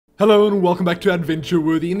Hello and welcome back to Adventure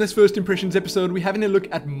Worthy. In this first impressions episode, we're having a look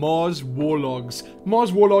at Mars Warlogs.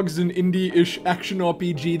 Mars Warlogs is an indie-ish action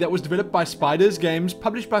RPG that was developed by Spiders Games,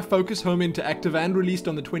 published by Focus Home Interactive and released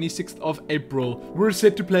on the 26th of April. We're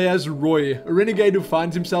set to play as Roy, a renegade who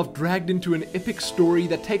finds himself dragged into an epic story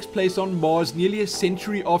that takes place on Mars nearly a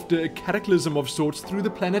century after a cataclysm of sorts threw the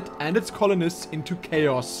planet and its colonists into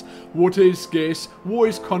chaos. Water is scarce, war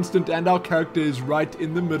is constant, and our character is right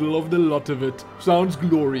in the middle of the lot of it. Sounds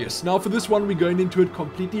glorious. Now for this one, we're going into it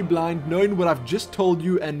completely blind, knowing what I've just told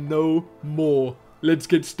you and no more. Let's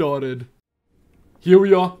get started. Here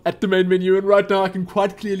we are at the main menu, and right now I can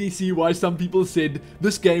quite clearly see why some people said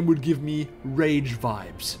this game would give me Rage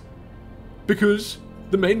vibes. Because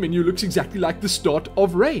the main menu looks exactly like the start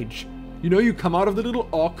of Rage. You know, you come out of the little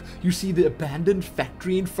arc, you see the abandoned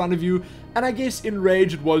factory in front of you, and I guess in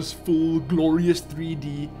Rage it was full glorious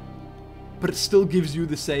 3D, but it still gives you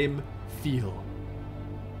the same feel.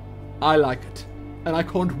 I like it, and I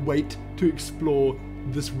can't wait to explore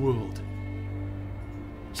this world.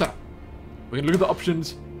 So, we're going to look at the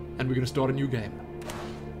options, and we're going to start a new game.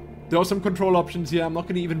 There are some control options here. I'm not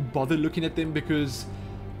going to even bother looking at them because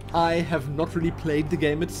I have not really played the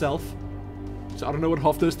game itself, so I don't know what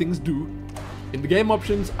half those things do. In the game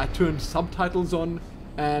options, I turned subtitles on,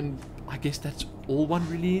 and I guess that's all one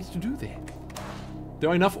really needs to do there. There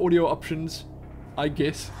are enough audio options, I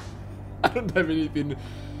guess. I don't have anything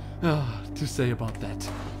to say about that.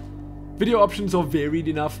 Video options are varied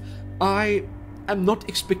enough. I am not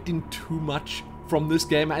expecting too much from this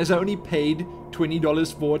game as I only paid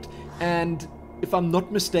 $20 for it, and if I'm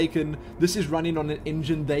not mistaken, this is running on an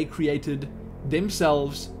engine they created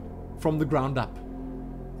themselves from the ground up.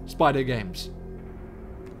 Spider Games.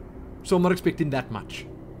 So I'm not expecting that much.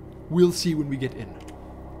 We'll see when we get in.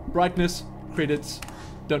 Brightness, credits,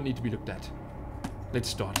 don't need to be looked at. Let's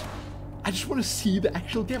start. I just want to see the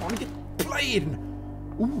actual game. I want to get playing.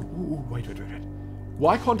 Ooh, wait.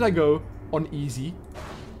 Why can't I go on easy?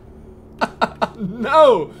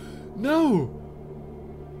 No.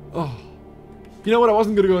 Oh. You know what? I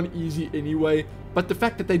wasn't going to go on easy anyway. But the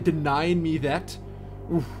fact that they're denying me that,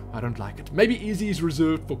 I don't like it. Maybe easy is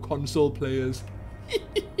reserved for console players.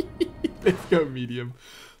 Let's go medium.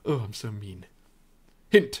 Oh, I'm so mean.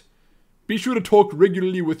 Hint. Be sure to talk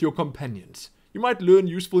regularly with your companions. You might learn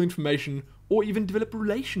useful information or even develop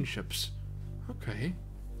relationships. Okay.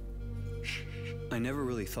 Shh. I never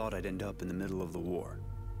really thought I'd end up in the middle of the war,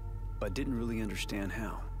 but didn't really understand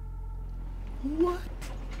how. What?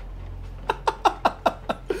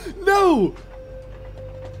 No!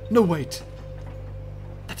 No, wait.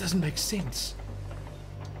 That doesn't make sense.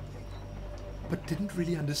 But didn't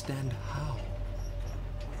really understand how.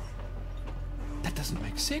 That doesn't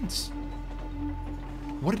make sense.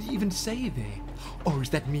 What did he even say there? Oh,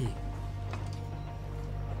 is that me?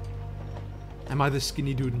 Am I the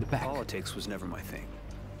skinny dude in the back? Politics was never my thing,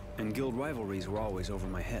 and guild rivalries were always over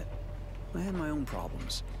my head. I had my own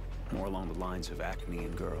problems, more along the lines of acne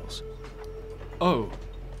and girls. Oh.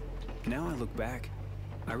 Now I look back,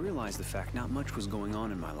 I realize the fact not much was going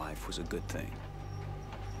on in my life was a good thing.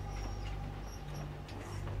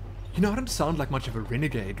 You know, I don't sound like much of a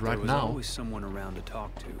renegade right now. There was always someone around to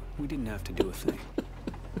talk to. We didn't have to do a thing.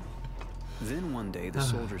 Then one day, the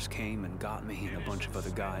soldiers came and got me and a bunch of other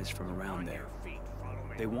guys from around there.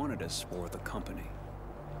 They wanted us for the company.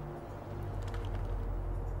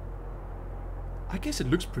 I guess it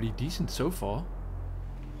looks pretty decent so far.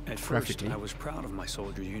 At first, I was proud of my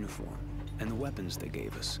soldier's uniform and the weapons they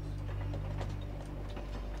gave us.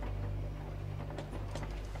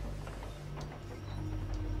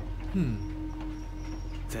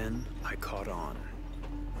 Then I caught on.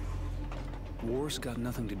 War's got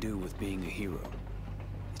nothing to do with being a hero.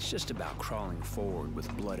 It's just about crawling forward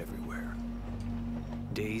with blood everywhere.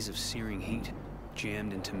 Days of searing heat,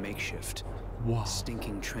 jammed into makeshift. Wow.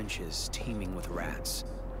 Stinking trenches teeming with rats.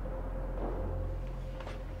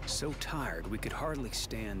 So tired we could hardly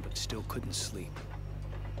stand but still couldn't sleep.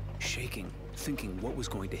 Shaking, thinking what was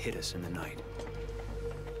going to hit us in the night.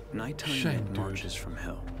 Nighttime meant marches from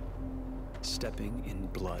hell. Stepping in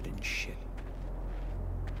blood and shit.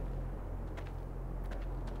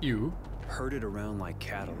 You? Herded around like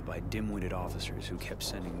cattle by dim-witted officers who kept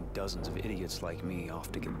sending dozens of idiots like me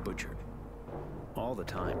off to get butchered. All the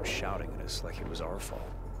time shouting at us like it was our fault.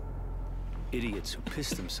 Idiots who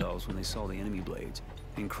pissed themselves when they saw the enemy blades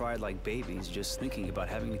and cried like babies just thinking about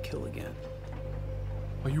having to kill again.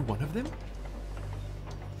 Are you one of them?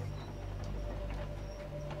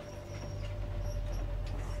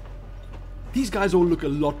 These guys all look a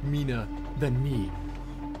lot meaner than me.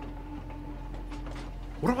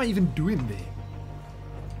 What am I even doing there?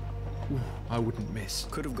 Ooh, I wouldn't miss.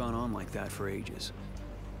 Could have gone on like that for ages.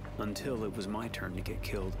 Until it was my turn to get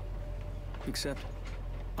killed. Except,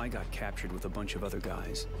 I got captured with a bunch of other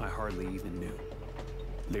guys I hardly even knew.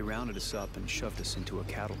 They rounded us up and shoved us into a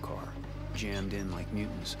cattle car, jammed in like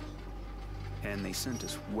mutants. And they sent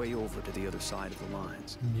us way over to the other side of the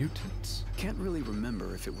lines. Mutants? Can't really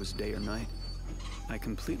remember if it was day or night. I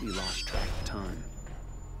completely lost track of time.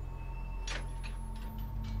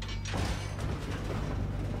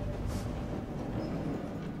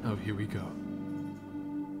 Oh, here we go.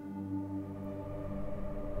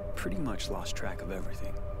 Pretty much lost track of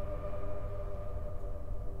everything.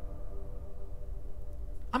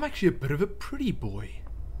 I'm actually a bit of a pretty boy.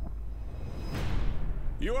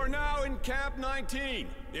 You are now in Camp 19.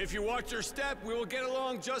 If you watch your step, we will get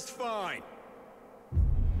along just fine.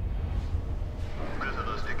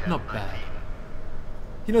 Not bad.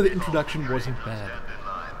 You know, the introduction wasn't bad.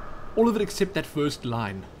 All of it except that first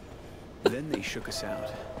line. Then they shook us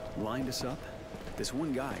out, lined us up. This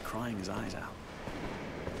one guy crying his eyes out.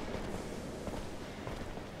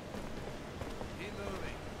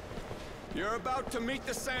 You're about to meet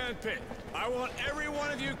the sand pit. I want every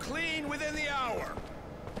one of you clean within the hour.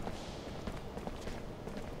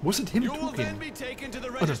 Was it him You will talking? then be taken to the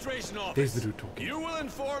registration office. There's the dude talking. You will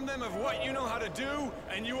inform them of what you know how to do,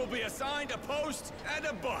 and you will be assigned a post and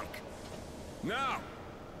a bunk. Now,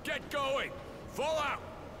 get going. Fall out.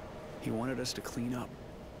 He wanted us to clean up.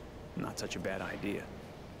 Not such a bad idea.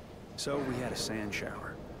 So we had a sand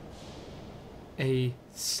shower. A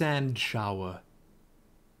sand shower.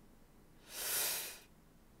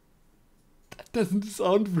 That doesn't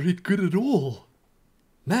sound very good at all.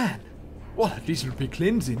 Man, well, at least it'll be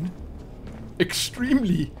cleansing.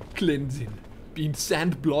 Extremely cleansing. Being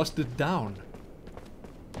sand blasted down.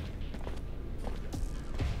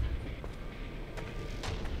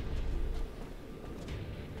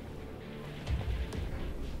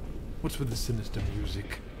 What's with the sinister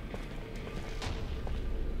music?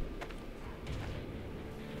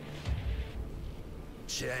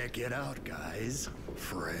 Check it out, guys.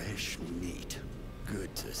 Fresh meat.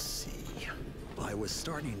 Good to see. I was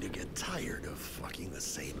starting to get tired of fucking the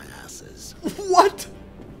same asses. What?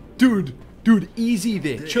 Dude, easy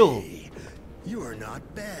there, chill. Hey, you are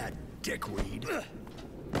not bad, dickweed.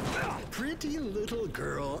 Pretty little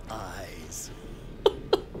girl eyes.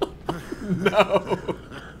 No.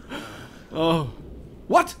 Oh.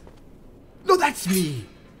 What? No, that's me.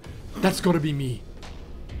 That's gotta be me.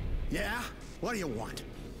 Yeah? What do you want?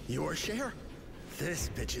 Your share? This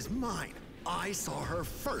bitch is mine. I saw her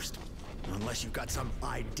first. Unless you've got some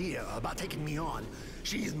idea about taking me on,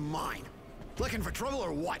 she's mine. Looking for trouble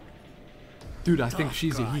or what? Dude, I think Tough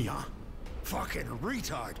she's a guy, he. huh? Fucking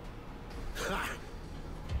retard. Ha.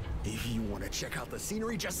 If you want to check out the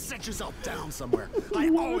scenery, just sit yourself down somewhere. I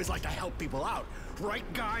always like to help people out. Right,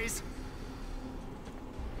 guys?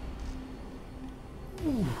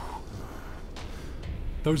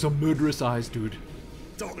 Those are murderous eyes, dude.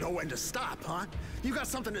 Don't know when to stop, huh? You got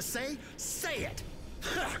something to say? Say it!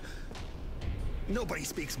 Ha. Nobody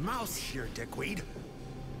speaks mouse here, dickweed.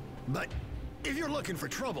 But if you're looking for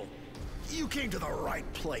trouble, you came to the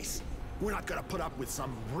right place. We're not gonna put up with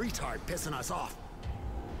some retard pissing us off.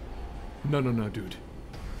 No, dude.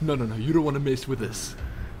 No, you don't want to mess with this.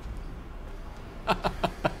 And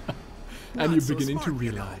Not you're so beginning to smart,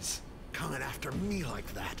 you know, realize. coming after me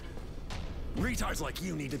like that. Retards like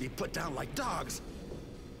you need to be put down like dogs.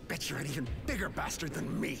 Bet you're an even bigger bastard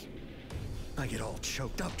than me. I get all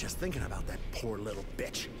choked up just thinking about that poor little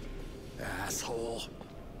bitch. Asshole.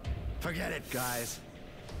 Forget it, guys.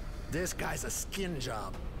 This guy's a skin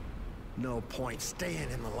job. No point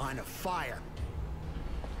staying in the line of fire.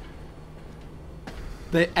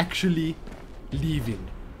 They're actually leaving.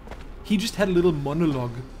 He just had a little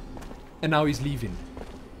monologue, and now he's leaving.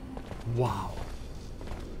 Wow.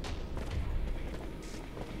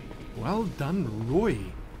 Well done, Roy.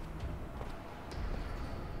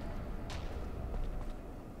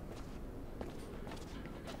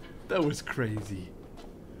 That was crazy.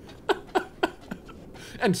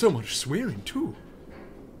 And so much swearing, too.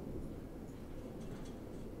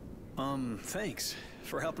 Thanks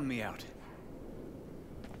for helping me out.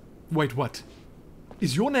 Wait, what?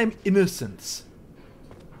 Is your name Innocence?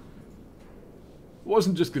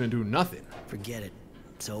 Wasn't just gonna do nothing. Forget it.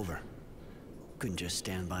 It's over. Couldn't just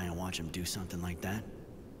stand by and watch him do something like that.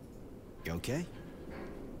 You okay?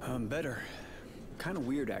 Better. Kind of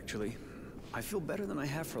weird, actually. I feel better than I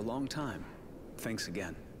have for a long time. Thanks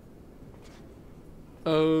again.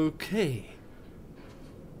 Okay.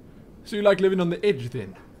 So you like living on the edge,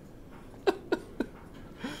 then?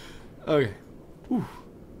 Okay. Ooh.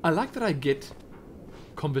 I like that I get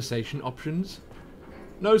conversation options.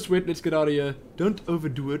 No sweat, let's get out of here. Don't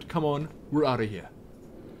overdo it. Come on, we're out of here.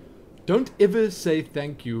 Don't ever say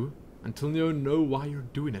thank you until you know why you're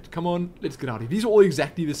doing it. Come on, let's get out of here. These are all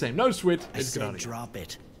exactly the same. No sweat, let's get out of here. Drop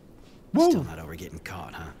it. Whoa. Still not over getting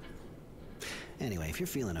caught, huh? Anyway, if you're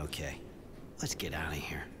feeling okay, let's get out of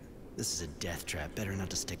here. This is a death trap. Better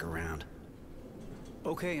not to stick around.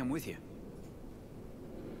 Okay, I'm with you.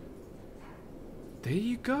 There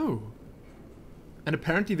you go. And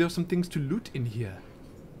apparently there are some things to loot in here.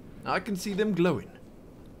 I can see them glowing.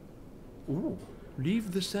 Ooh,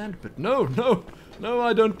 leave the sand pit. No, no, no,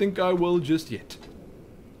 I don't think I will just yet.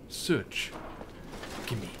 Search.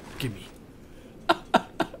 Gimme, gimme.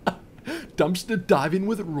 Dumpster diving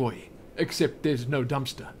with Roy. Except there's no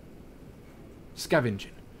dumpster.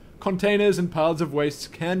 Scavenging. Containers and piles of wastes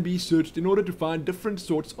can be searched in order to find different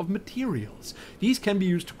sorts of materials. These can be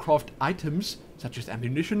used to craft items, such as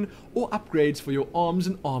ammunition, or upgrades for your arms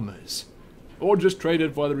and armors. Or just trade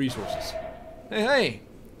it for other resources. Hey, hey!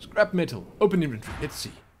 Scrap metal. Open inventory. Let's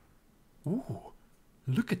see. Ooh,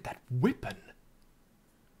 look at that weapon.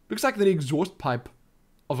 Looks like the exhaust pipe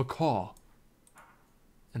of a car.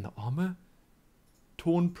 And the armor?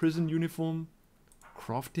 Torn prison uniform.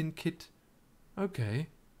 Crafting kit. Okay.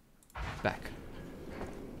 Back.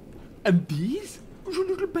 And these? Those are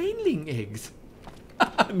little baneling eggs.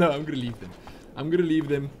 No, I'm gonna leave them. I'm gonna leave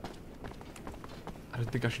them. I don't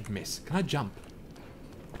think I should mess. Can I jump?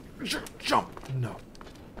 Jump! No.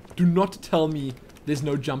 Do not tell me there's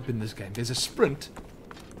no jump in this game. There's a sprint.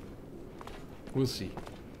 We'll see.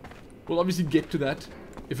 We'll obviously get to that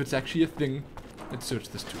if it's actually a thing. Let's search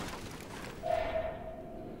this too.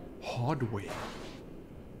 Hardware.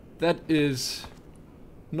 That is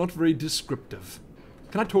not very descriptive.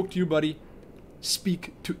 Can I talk to you, buddy?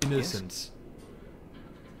 Speak to innocence.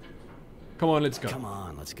 Yes? Come on, let's go. Come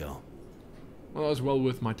on, let's go. Well, that was well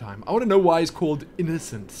worth my time. I want to know why it's called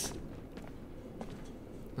Innocence.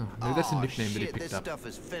 Oh, maybe that's a nickname that he picked up. This stuff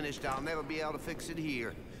is finished. I'll never be able to fix it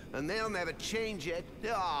here. And they'll never change it.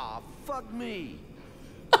 Ah, fuck me.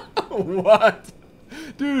 What?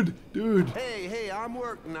 Dude. Hey, I'm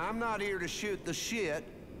working. I'm not here to shoot the shit.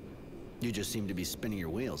 You just seem to be spinning your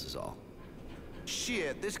wheels is all.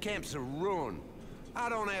 Shit, this camp's a ruin. I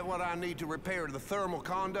don't have what I need to repair the thermal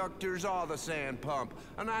conductors or the sand pump.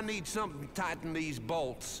 And I need something to tighten these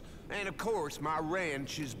bolts. And of course, my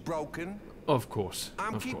wrench is broken. Of course.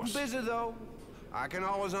 I'm keeping busy though. I can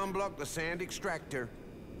always unblock the sand extractor.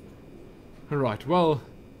 Alright, well...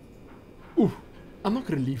 Ooh, I'm not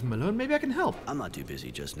gonna leave him alone. Maybe I can help. I'm not too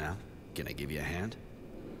busy just now. Can I give you a hand?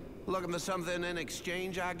 Looking for something in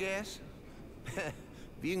exchange, I guess? If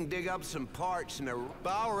you can dig up some parts and I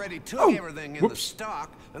already took everything in the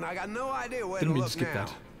stock, and I got no idea where to look now. Didn't mean to skip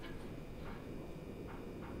that.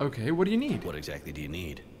 Okay, what do you need? What exactly do you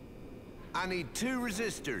need? I need 2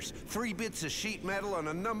 resistors, 3 bits of sheet metal, and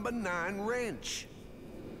a number 9 wrench.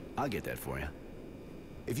 I'll get that for you.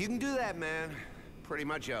 If you can do that, man, pretty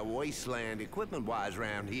much a wasteland equipment-wise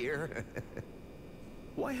around here.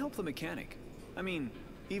 Why help the mechanic? I mean,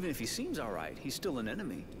 even if he seems alright, he's still an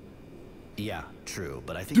enemy. Yeah, true,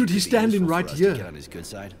 but I think dude, he's standing right here. To get on his good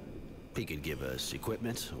side. He could give us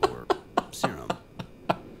equipment or serum.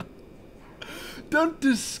 Don't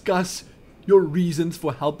discuss your reasons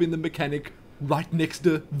for helping the mechanic right next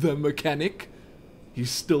to the mechanic. He's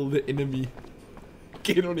still the enemy.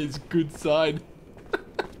 Get on his good side.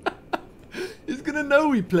 He's gonna know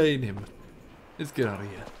we're playing him. Let's get out of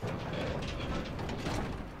here.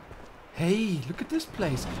 Hey, look at this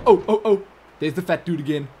place. Oh. There's the fat dude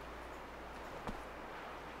again.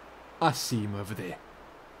 I see him over there.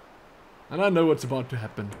 And I know what's about to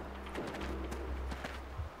happen.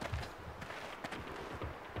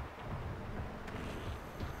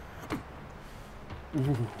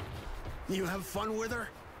 Ooh. You have fun with her?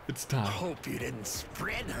 It's time. Hope you didn't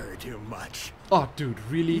spread her too much. Oh, dude,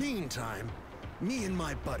 really? Meantime, me and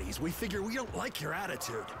my buddies, we figure we don't like your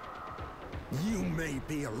attitude. You may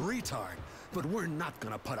be a retard, but we're not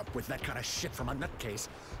gonna put up with that kind of shit from a nutcase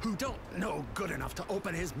who don't know good enough to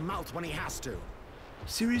open his mouth when he has to.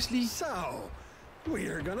 Seriously? So,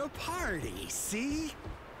 we're gonna party, see?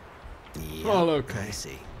 Yeah, well, okay. I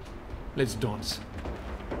see. Let's dance.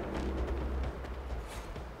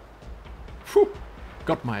 Whew.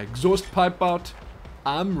 Got my exhaust pipe out.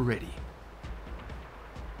 I'm ready.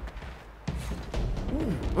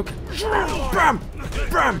 Ooh, okay. Bam!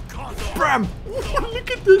 Bam! Bam!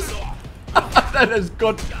 Look at this! That has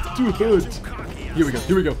got to hurt. Here we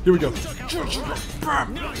go.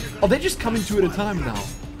 Bam! Oh, they're just coming 2 at a time now.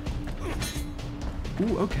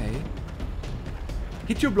 Ooh, okay.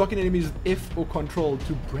 Hit your blocking enemies with F or Control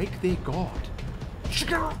to break their guard.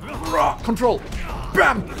 Control.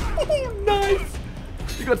 Bam. Oh, nice.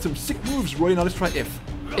 You got some sick moves, Roy. Now let's try F.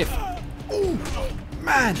 F. Oh,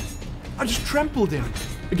 man. I just trampled him.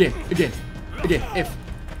 Again. F.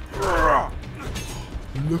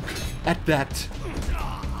 Look at that.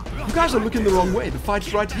 You guys are looking the wrong way. The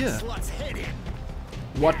fight's right here.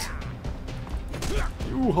 What?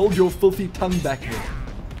 You hold your filthy tongue back here.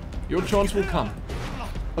 Your chance will come.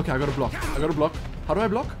 Okay, I gotta block. How do I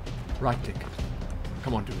block? Right click.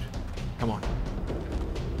 Come on, dude. Come on.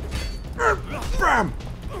 Bam!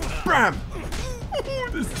 Bam!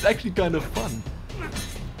 This is actually kind of fun.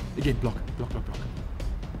 Again, block.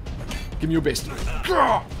 Give me your best. A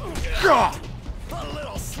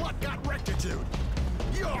little slut got rectitude.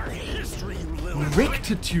 Your history, you little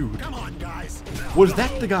Rectitude. Come on, guys. Was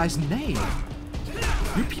that the guy's name?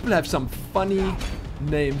 You people have some funny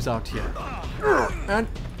names out here. And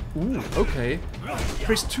ooh, okay.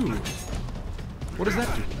 Press 2. What does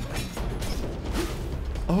that do?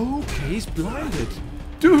 Okay, he's blinded.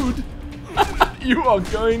 Dude! You are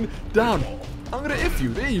going down. I'm gonna F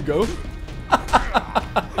you. There you go.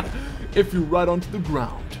 F you right onto the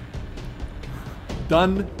ground.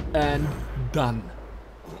 Done and done.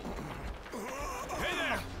 Hey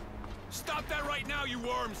there! Stop that right now, you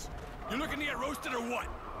worms! You looking to get roasted or what?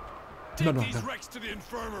 Take these wrecks to the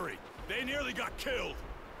infirmary. They nearly got killed.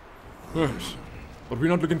 Yes, but we're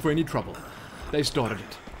not looking for any trouble. They started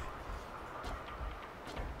it.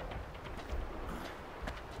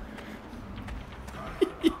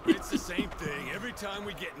 It's the same thing every time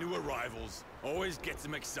we get new arrivals. Always gets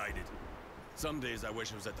them excited. Some days I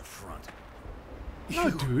wish I was at the front. No,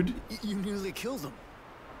 dude. You nearly killed them.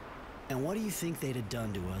 And what do you think they'd have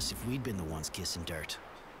done to us if we'd been the ones kissing dirt?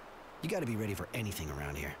 You gotta be ready for anything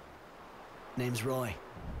around here. Name's Roy.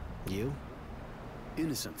 You?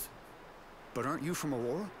 Innocent. But aren't you from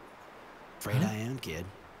Aurora? Afraid I am, kid.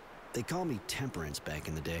 They called me Temperance back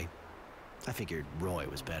in the day. I figured Roy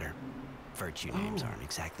was better. Virtue names aren't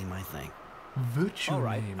exactly my thing. Virtue All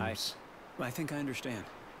right, names. I think I understand.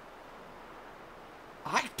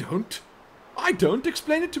 I don't. I don't.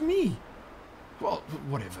 Explain it to me. Well,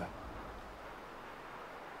 whatever.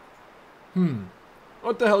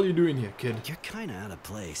 What the hell are you doing here, kid? You're kinda out of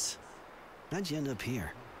place. How'd you end up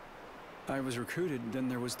here? I was recruited, then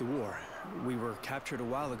there was the war. We were captured a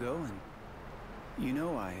while ago, and... You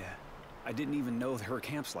know, I didn't even know there were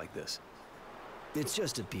camps like this. It's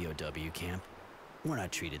just a POW camp. We're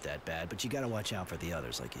not treated that bad, but you gotta watch out for the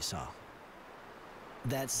others like you saw.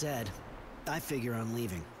 That said, I figure on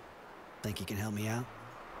leaving. Think you can help me out?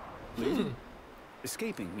 Leaving?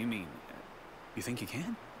 Escaping, you mean? You think you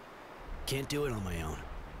can? Can't do it on my own.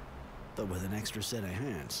 But with an extra set of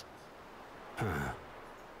hands.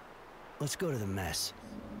 Let's go to the mess.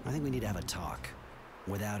 I think we need to have a talk.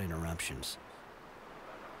 Without interruptions.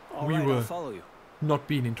 All We right, were- I'll follow you. Not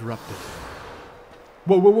being interrupted.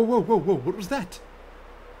 Whoa, whoa, whoa, whoa, whoa, whoa. What was that?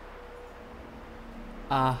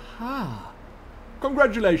 Aha.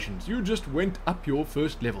 Congratulations. You just went up your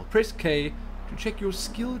first level. Press K to check your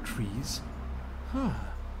skill trees. And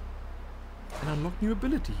unlock new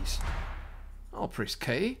abilities. I'll press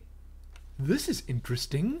K. This is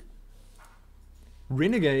interesting.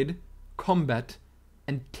 Renegade, Combat,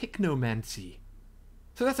 and Technomancy.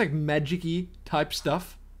 So that's like magic-y type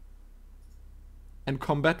stuff. And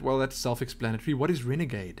Combat, well, that's self-explanatory. What is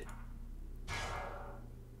Renegade?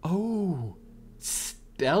 Oh,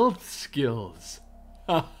 stealth skills.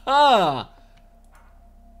 Haha!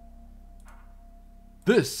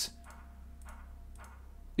 This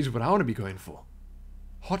is what I want to be going for.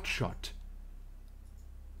 Hotshot.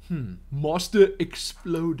 Master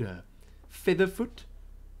Exploder. Featherfoot.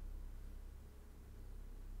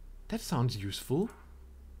 That sounds useful.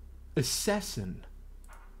 Assassin.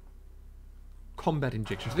 Combat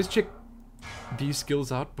injections. Let's check these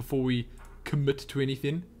skills out before we commit to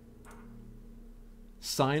anything.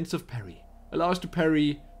 Science of Parry. Allows to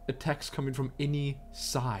parry attacks coming from any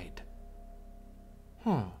side.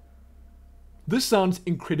 This sounds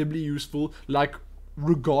incredibly useful. Like,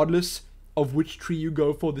 regardless of which tree you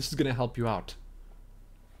go for, this is going to help you out.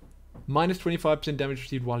 Minus 25% damage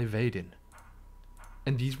received while evading.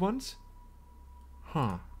 And these ones?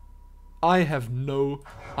 I have no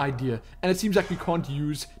idea. And it seems like we can't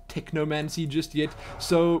use Technomancy just yet.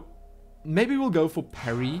 So, maybe we'll go for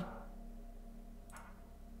parry.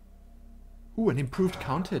 Ooh, an improved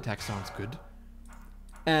counterattack sounds good.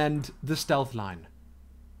 And the stealth line.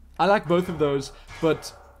 I like both of those,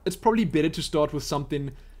 but it's probably better to start with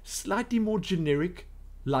something slightly more generic,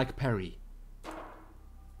 like parry.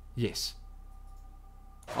 Yes.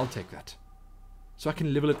 I'll take that. So I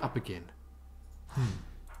can level it up again.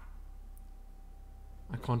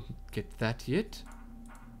 I can't get that yet.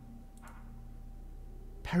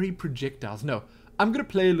 Parry projectiles. No, I'm gonna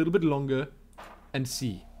play a little bit longer and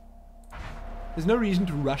see. There's no reason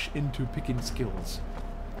to rush into picking skills.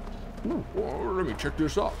 Ooh, well, let me check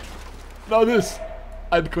this out. Now this,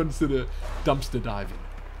 I'd consider dumpster diving.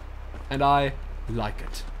 And I like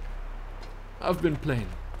it. I've been playing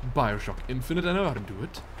Bioshock Infinite, I know how to do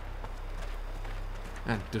it.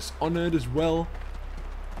 And Dishonored as well.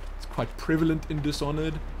 It's quite prevalent in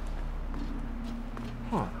Dishonored.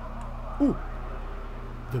 Huh. Ooh.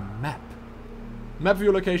 The map. Map of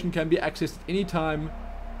your location can be accessed at any time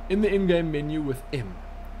in the in-game menu with M.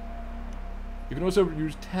 You can also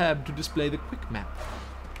use tab to display the quick map.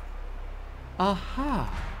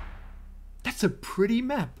 Aha! That's a pretty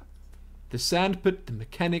map. The sandpit, the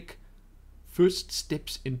mechanic, first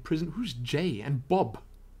steps in prison. Who's Jay and Bob?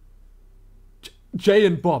 Jay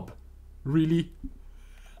and Bob. Really?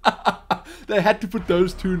 They had to put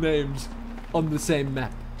those two names on the same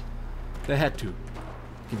map. They had to.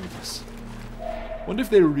 Give me this. Wonder if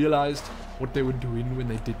they realized what they were doing when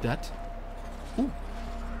they did that. Ooh.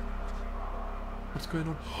 What's going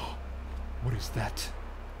on? What is that?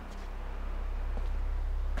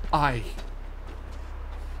 I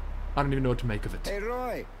don't even know what to make of it. Hey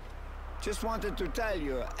Roy, just wanted to tell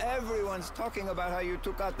you, everyone's talking about how you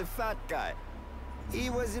took out the fat guy. He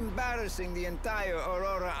was embarrassing the entire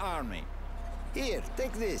Aurora army. Here,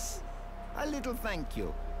 take this. A little thank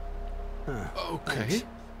you. Okay.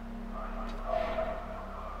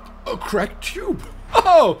 A cracked tube.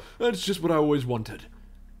 Oh, that's just what I always wanted.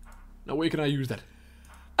 Now where can I use that?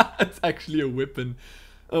 It's actually a weapon.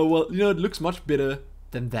 Oh well, you know, it looks much better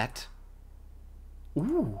than that.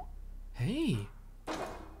 Ooh, hey.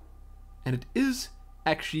 And it is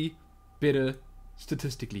actually better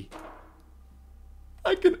statistically.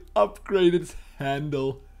 I can upgrade its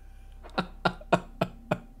handle.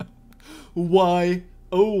 Why,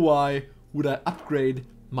 oh why, would I upgrade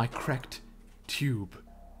my cracked tube?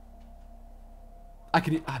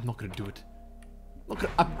 I'm not gonna do it. I'm not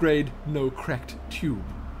gonna upgrade no cracked tube.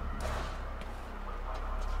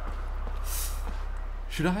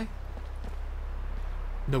 Should I?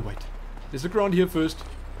 No, wait. Let's look around here first.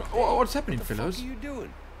 What's happening, fellows? What are you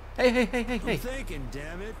doing? Hey. I'm thinking,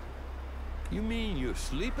 damn it. You mean you're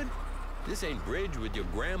sleeping? This ain't bridge with your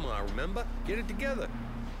grandma, remember? Get it together.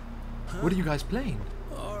 What are you guys playing?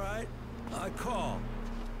 All right, I call.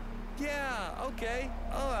 Yeah, okay,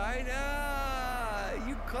 all right.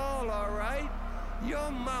 You call, all right.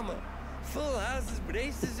 Your mama, full houses with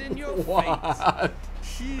aces in your What?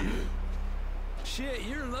 face. Shit,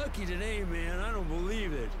 you're lucky today, man. I don't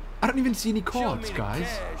believe it. I don't even see any Show cards, me the guys.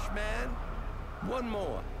 cash, man. One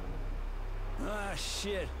more. Ah,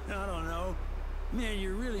 shit. I don't know. Man,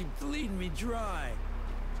 you're really bleeding me dry.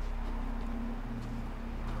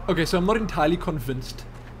 Okay, so I'm not entirely convinced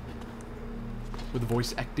with the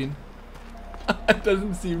voice acting. It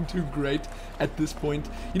doesn't seem too great at this point.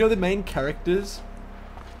 You know, the main characters,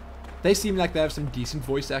 they seem like they have some decent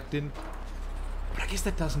voice acting. But I guess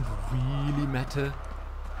that doesn't really matter.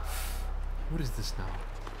 What is this now?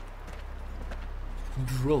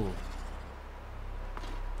 Drill.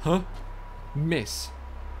 Huh? Mess.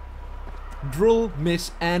 Drill,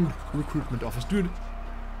 mess, and recruitment office. Dude,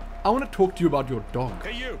 I want to talk to you about your dog.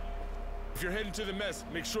 Hey you! If you're heading to the mess,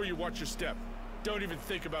 make sure you watch your step. Don't even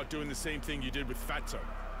think about doing the same thing you did with Fatso.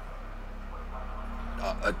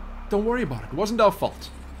 Don't worry about it. It wasn't our fault.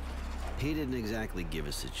 He didn't exactly give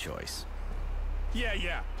us a choice.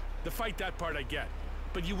 Yeah. The fight that part I get.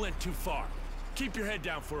 But you went too far. Keep your head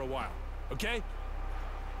down for a while, okay?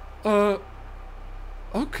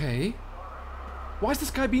 Okay. Why is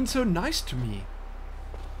this guy being so nice to me?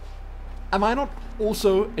 Am I not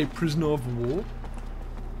also a prisoner of war?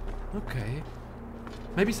 Okay.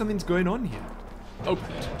 Maybe something's going on here.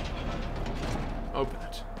 Open it. Open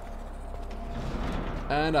it.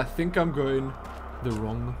 And I think I'm going the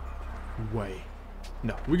wrong way.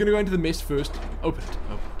 No, we're gonna go into the mess first. Open it.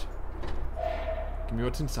 Open it. Give me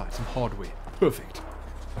what's inside. Some hardware. Perfect.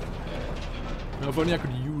 Now, if only I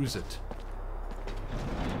could use it.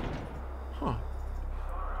 Huh.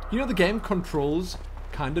 You know, the game controls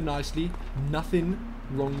kinda nicely. Nothing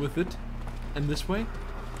wrong with it. And this way.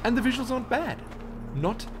 And the visuals aren't bad.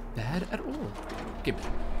 Not bad at all. Give me.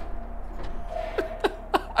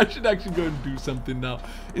 I should actually go and do something now,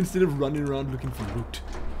 instead of running around looking for loot.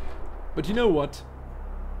 But you know what?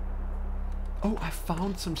 Oh, I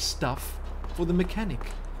found some stuff for the mechanic.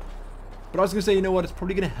 But I was gonna say, you know what? It's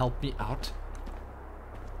probably gonna help me out.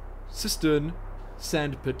 Cistern,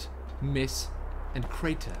 sandpit, mess, and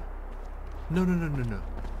crater. No.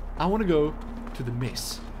 I want to go to the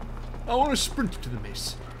mess. I want to sprint to the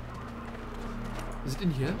mess. Is it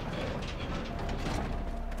in here?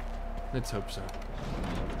 Let's hope so.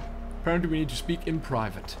 Apparently we need to speak in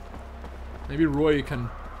private. Maybe Roy can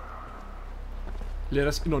let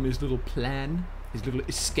us in on his little plan. His little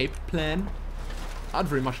escape plan. I'd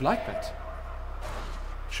very much like that.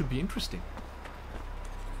 Should be interesting.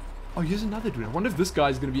 Oh, here's another dude. I wonder if this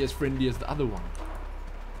guy's going to be as friendly as the other one.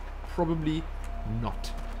 Probably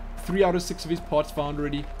not. 3 out of 6 of his parts found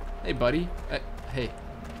already. Hey, buddy. Hey. Okay.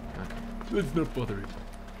 Let's not bother it.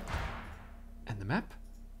 And the map?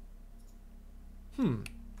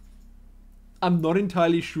 I'm not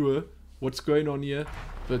entirely sure what's going on here,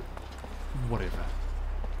 but whatever.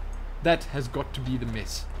 That has got to be the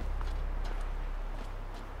mess.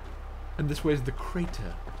 And this way is the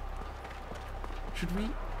crater. Should we?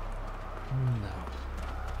 No.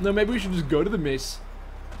 No, maybe we should just go to the mess.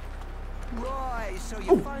 Roy, so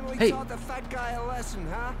you finally taught the fat guy a lesson,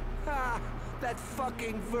 huh? Ha! That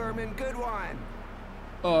fucking vermin, good one.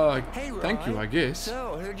 Hey, Roy. Thank you, I guess.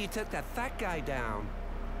 So, heard you took that fat guy down.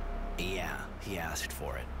 Yeah, he asked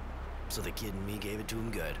for it. So the kid and me gave it to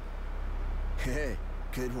him good. Hey,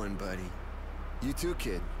 good one, buddy. You too,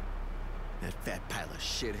 kid. That fat pile of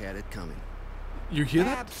shit had it coming. You hear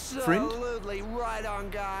that, friend? Absolutely right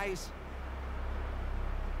on, guys.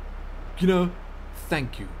 You know,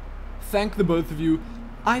 thank you. Thank the both of you.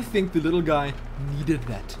 I think the little guy needed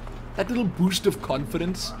that. That little boost of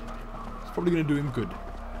confidence. It's probably going to do him good.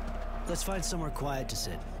 Let's find somewhere quiet to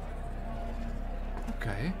sit.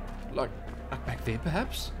 Okay. Like back there,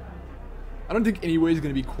 perhaps? I don't think anywhere is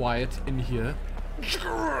going to be quiet in here.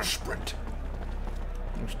 Sprint.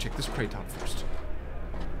 Let's check this crate out first.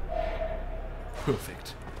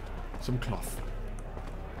 Perfect. Some cloth.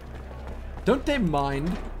 Don't they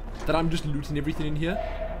mind that I'm just looting everything in here?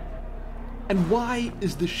 And why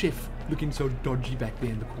is the chef looking so dodgy back there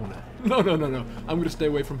in the corner? No. I'm going to stay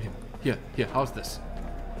away from him. Here, how's this?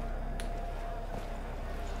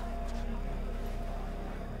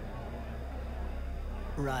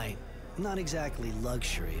 Right. Not exactly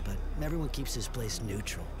luxury, but everyone keeps this place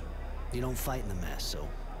neutral. You don't fight in the mess, so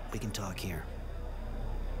we can talk here.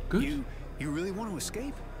 Good. You really want to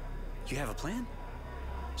escape? You have a plan?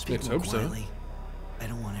 Speak more quietly. I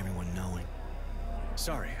don't want everyone knowing.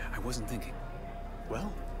 Sorry, I wasn't thinking.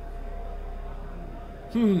 Well?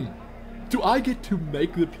 Do I get to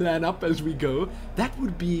make the plan up as we go? That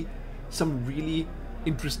would be some really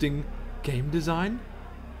interesting game design.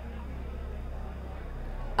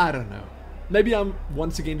 I don't know. Maybe I'm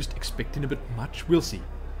once again just expecting a bit much. We'll see.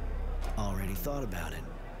 Already thought about it.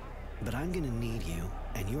 But I'm gonna need you,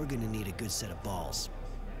 and you're gonna need a good set of balls.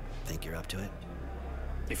 Think you're up to it?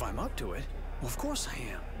 If I'm up to it? Well, of course I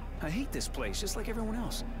am. I hate this place, just like everyone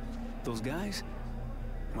else. Those guys?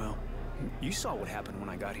 Well, you saw what happened when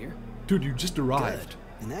I got here. Dude, you just arrived.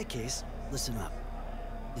 Good. In that case, listen up.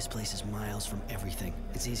 This place is miles from everything.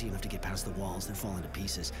 It's easy enough to get past the walls, then fall into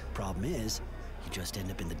pieces. Problem is, you just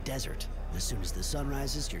end up in the desert. And as soon as the sun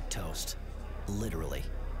rises, you're toast. Literally.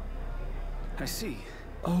 I see.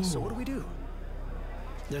 Oh. So what do we do?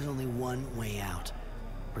 There's only one way out.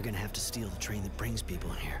 We're gonna have to steal the train that brings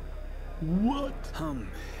people here. What?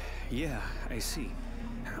 Yeah, I see.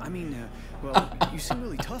 I mean, well, you seem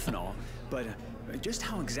really tough and all, but just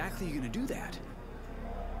how exactly are you gonna do that?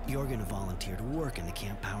 You're gonna volunteer to work in the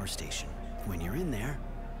camp power station. When you're in there,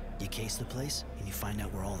 you case the place, and you find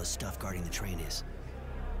out where all the stuff guarding the train is.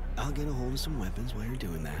 I'll get a hold of some weapons while you're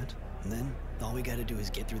doing that, and then all we gotta do is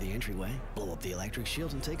get through the entryway, blow up the electric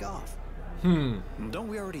shield, and take off. Don't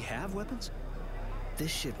we already have weapons?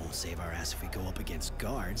 This shit won't save our ass if we go up against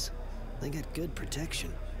guards. They got good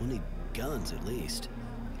protection. We'll need guns at least.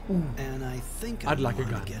 Ooh. And I think I'd like a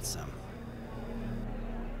gun. To get some.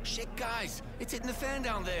 Shit, guys! It's hitting the fan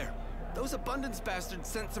down there! Those abundance bastards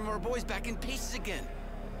sent some of our boys back in pieces again!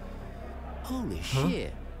 Holy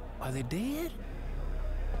shit. Are they dead?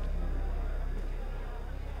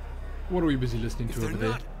 What are we busy listening to over there?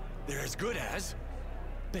 Not, they're as good as.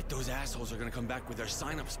 Bet those assholes are gonna come back with their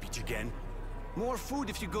sign-up speech again. More food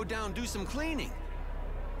if you go down, do some cleaning.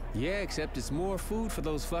 Yeah, except it's more food for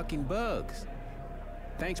those fucking bugs.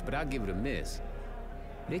 Thanks, but I'll give it a miss.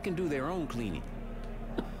 They can do their own cleaning.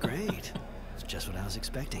 Great. It's just what I was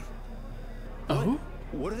expecting. Oh?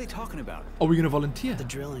 What are they talking about? Are we gonna volunteer? The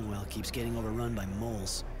drilling well keeps getting overrun by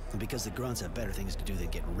moles. And because the grunts have better things to do than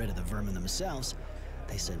get rid of the vermin themselves,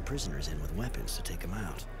 they send prisoners in with weapons to take them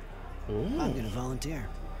out. Oh. I'm gonna volunteer.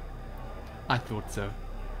 I thought so.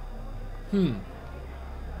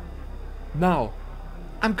 Now,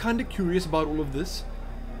 I'm kind of curious about all of this.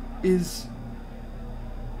 Is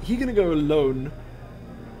he gonna go alone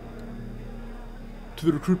to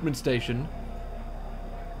the recruitment station,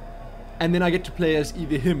 and then I get to play as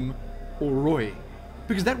either him or Roy.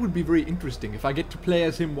 Because that would be very interesting, if I get to play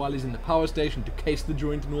as him while he's in the power station to case the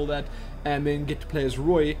joint and all that, and then get to play as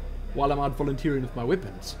Roy while I'm out volunteering with my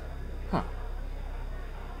weapons. Huh.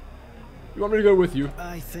 You want me to go with you?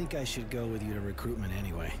 I think I should go with you to recruitment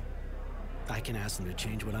anyway. I can ask them to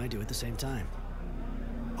change what I do at the same time.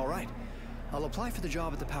 All right. I'll apply for the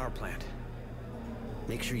job at the power plant.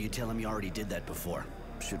 Make sure you tell him you already did that before.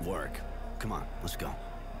 Should work. Come on, let's go.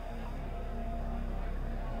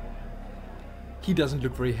 He doesn't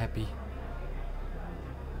look very happy.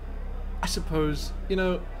 I suppose, you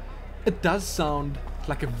know, it does sound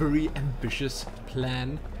like a very ambitious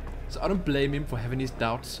plan, so I don't blame him for having his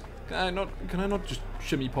doubts. Can I not just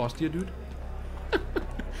shimmy past you, dude?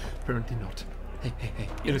 Apparently not. Hey,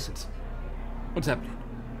 innocence. What's happening?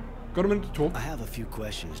 Got a minute to talk? I have a few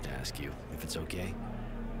questions to ask you, if it's okay.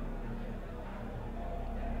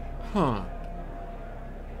 Huh.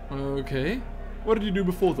 Okay. What did you do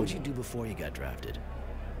before the war? What did you do before you got drafted?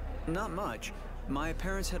 Not much. My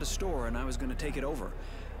parents had a store and I was going to take it over.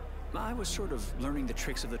 I was sort of learning the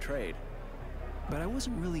tricks of the trade. But I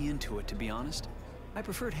wasn't really into it, to be honest. I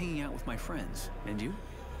preferred hanging out with my friends. And you?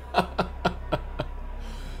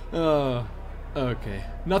 Okay.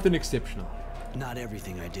 Nothing exceptional. Not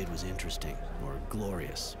everything I did was interesting or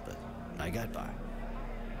glorious, but I got by.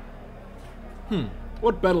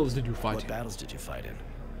 What battles did you fight in? What battles did you fight in?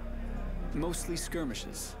 Mostly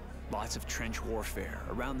skirmishes. Lots of trench warfare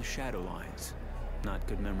around the shadow lines. Not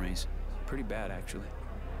good memories. Pretty bad, actually.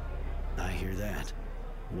 I hear that.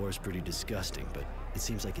 War's pretty disgusting, but it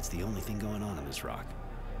seems like it's the only thing going on this rock.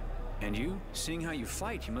 And you? Seeing how you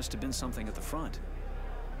fight, you must have been something at the front.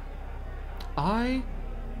 I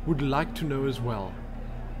would like to know as well.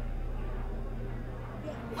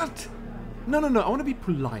 What? No. I want to be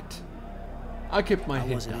polite. I kept my head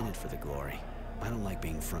down. I wasn't in it for the glory. I don't like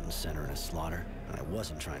being front and center in a slaughter, and I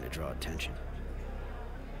wasn't trying to draw attention.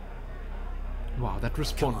 Wow, that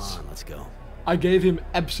response. Come on, let's go. I gave him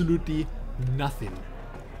absolutely nothing.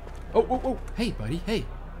 Oh, hey, buddy, hey.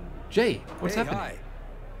 Jay, what's happening? Hi.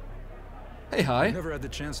 Hey, hi. I never had the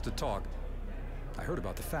chance to talk. I heard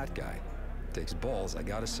about the fat guy. Takes balls, I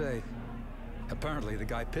gotta say. Apparently the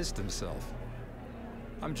guy pissed himself.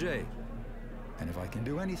 I'm Jay, and if I can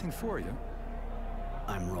do anything for you...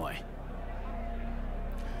 I'm Roy.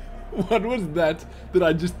 What was that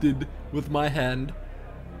I just did with my hand?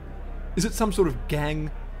 Is it some sort of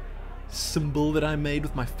gang symbol that I made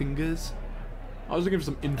with my fingers? I was looking for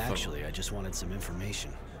some info. Actually, I just wanted some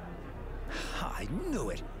information. I knew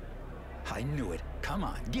it. I knew it. Come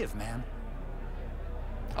on, give, man.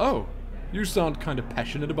 Oh, you sound kind of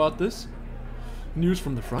passionate about this. News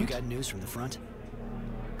from the front? You got news from the front?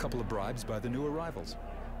 Couple of bribes by the new arrivals.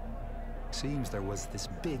 Seems there was this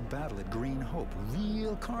big battle at Green Hope.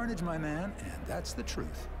 Real carnage, my man, and that's the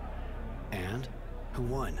truth. And? Who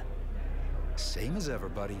won? Same as ever,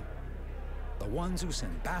 buddy. The ones who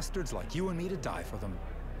send bastards like you and me to die for them.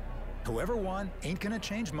 Whoever won ain't gonna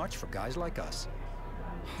change much for guys like us.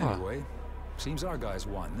 Anyway, seems our guys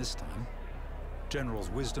won this time. General's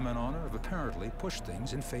wisdom and honor have apparently pushed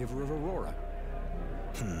things in favor of Aurora.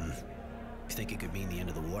 You think it could mean the end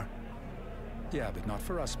of the war? Yeah, but not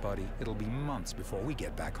for us, buddy. It'll be months before we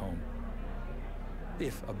get back home.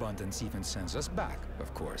 If Abundance even sends us back,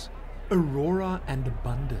 of course. Aurora and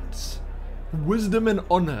Abundance. Wisdom and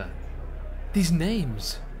honor. These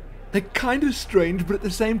names. They're kind of strange, but at the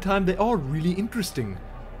same time they are really interesting.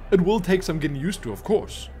 It will take some getting used to, of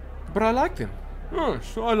course. But I like them.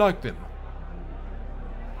 Yes, I like them.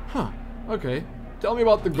 Huh, okay. Tell me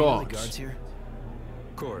about the guards. The guards here?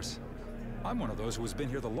 Of course. I'm one of those who has been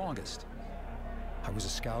here the longest. I was a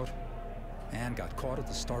scout, and got caught at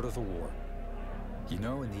the start of the war. You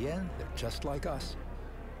know, in the end, they're just like us.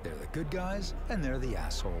 They're the good guys, and they're the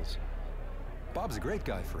assholes. Bob's a great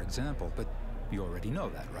guy, for example, but you already know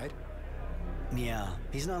that, right? Yeah,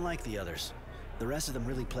 he's not like the others. The rest of them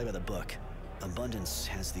really play by the book. Abundance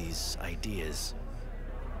has these ideas.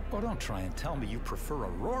 Oh, don't try and tell me you prefer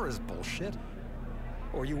Aurora's bullshit.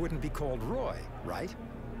 Or you wouldn't be called Roy, right?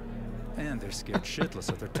 And they're scared shitless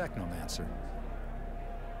of their technomancer.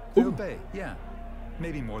 They obey, yeah.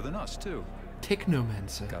 Maybe more than us, too.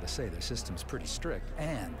 Technomancer. Gotta say, their system's pretty strict,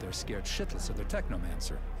 and they're scared shitless of their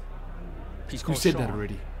technomancer. He's called You said Sean. that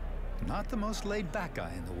already. Not the most laid-back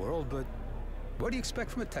guy in the world, but what do you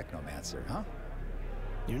expect from a technomancer, huh?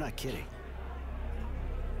 You're not kidding.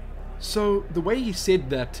 So, the way he said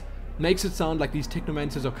that makes it sound like these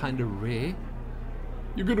technomancers are kind of rare.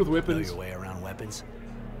 You're good with weapons. Know your way around weapons?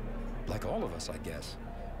 Like all of us, I guess.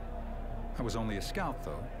 I was only a scout,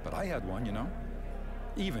 though, but I had one, you know.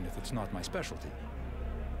 even if it's not my specialty.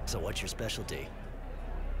 So what's your specialty?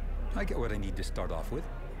 I get what I need to start off with.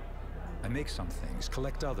 I make some things,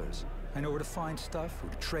 collect others. I know where to find stuff, who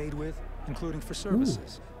to trade with, including for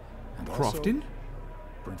services. And Crafting? also,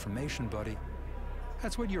 for information, buddy.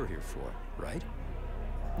 That's what you're here for, right?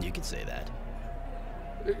 You could say that.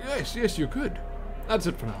 Yes, you could. That's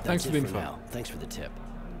it for now. Thanks for the info. Now. Thanks for the tip.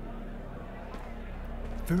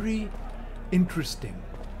 Very interesting.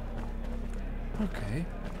 Okay.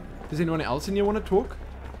 Does anyone else in here want to talk?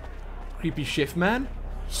 Creepy chef man?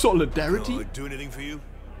 Solidarity? Do anything for you?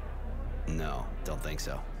 No, don't think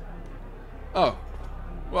so. Oh.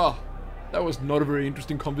 Well, that was not a very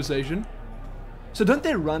interesting conversation. So don't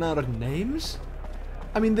they run out of names?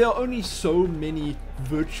 I mean, there are only so many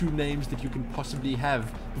virtue names that you can possibly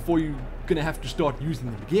have before you're gonna have to start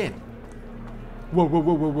using them again. Whoa, whoa,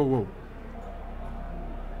 whoa, whoa, whoa, whoa.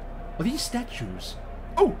 Are these statues?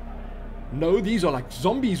 Oh! No, these are like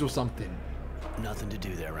zombies or something. Nothing to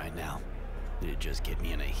do there right now. It'd just get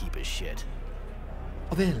me in a heap of shit.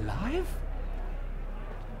 Are they alive?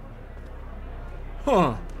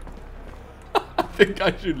 Huh. I think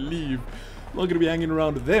I should leave. I'm not gonna be hanging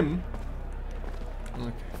around with them.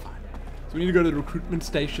 Okay, fine. So we need to go to the recruitment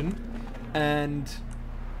station. And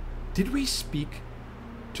did we speak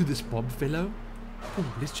to this Bob fellow?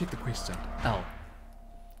 Oh, let's check the quest site. L.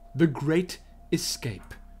 The Great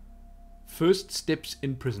Escape. First steps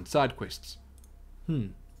in prison. Side quests.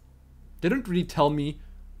 They don't really tell me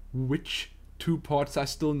which 2 parts I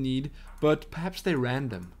still need, but perhaps they're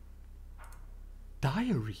random.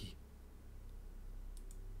 Diary.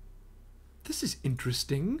 This is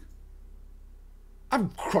interesting.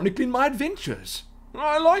 I'm chronicling my adventures.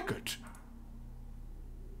 I like it.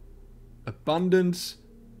 Abundance.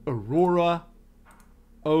 Aurora.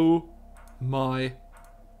 Oh my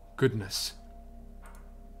goodness.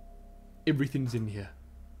 Everything's in here.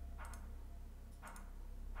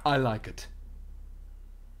 I like it.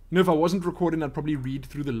 You know, if I wasn't recording, I'd probably read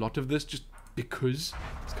through the lot of this just because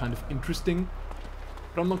it's kind of interesting.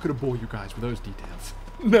 But I'm not going to bore you guys with those details.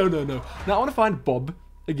 No. Now I want to find Bob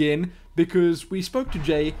again because we spoke to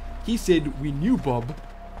Jay. He said we knew Bob,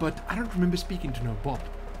 but I don't remember speaking to no Bob.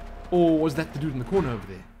 Or was that the dude in the corner over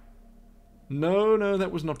there? No,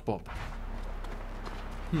 that was not Bob.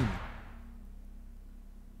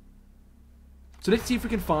 So let's see if we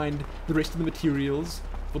can find the rest of the materials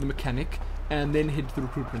for the mechanic and then head to the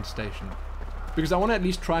recruitment station. Because I want to at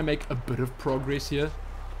least try and make a bit of progress here.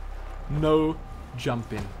 No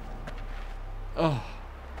jumping. Oh.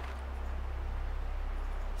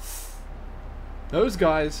 Those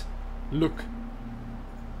guys look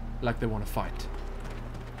like they want to fight.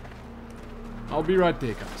 I'll be right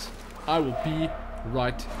there, guys. I will be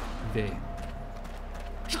right there.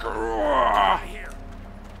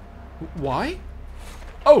 Why?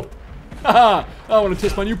 Oh! Haha! I want to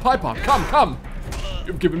test my new pipe arm. Come!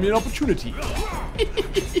 You've given me an opportunity.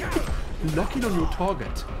 Knocking on your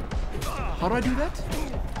target. How do I do that?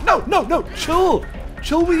 No! Chill!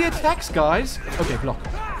 Chill with the attacks, guys. Okay, block.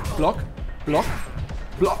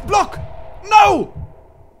 No!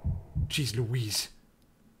 Jeez Louise.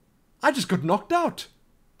 I just got knocked out.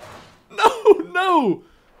 No!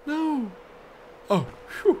 Oh,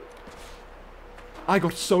 phew. I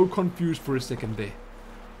got so confused for a second there.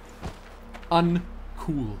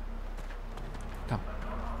 Uncool. Come.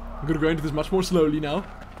 I'm gonna go into this much more slowly now.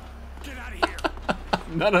 Get out of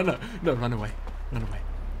here! No, run away.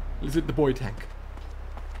 Let's hit the boy tank.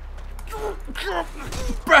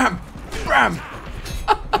 Bam!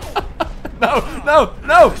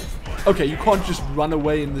 No! Okay, you can't just run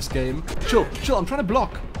away in this game. Chill, I'm trying to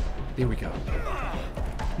block. There we go.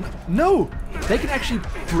 No! They can actually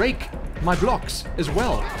break my blocks as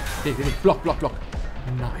well. There, block.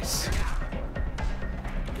 Nice.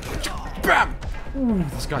 Bam! Ooh,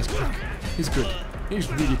 this guy's quick. He's good. He's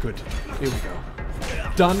really good. Here we go.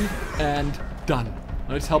 Done and done.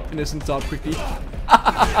 Let's help innocents out quickly.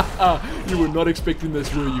 You were not expecting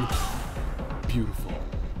this, were you? Beautiful.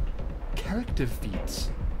 Character feats.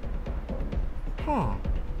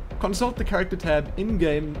 Consult the character tab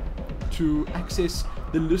in-game to access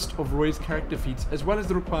the list of Roy's character feats as well as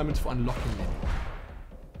the requirements for unlocking them.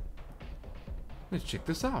 Let's check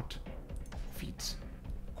this out. Feats.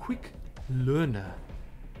 Quick Learner.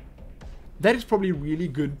 That is probably really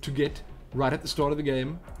good to get right at the start of the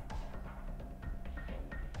game.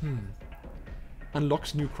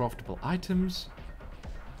 Unlocks new craftable items.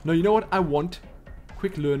 No, you know what? I want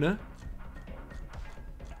Quick Learner.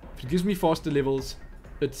 If it gives me faster levels,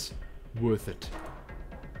 it's worth it.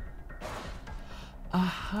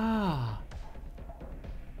 Aha!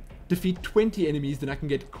 Defeat 20 enemies, then I can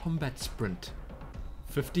get Combat Sprint.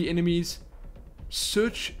 50 enemies.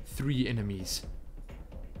 Search 3 enemies.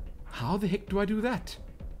 How the heck do I do that?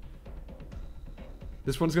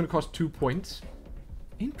 This one's going to cost 2 points.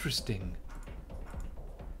 Interesting.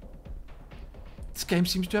 This game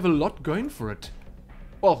seems to have a lot going for it.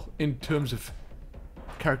 Well, in terms of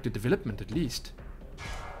character development at least.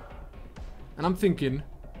 And I'm thinking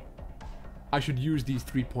I should use these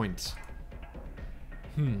 3 points.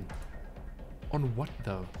 On what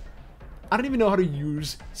though? I don't even know how to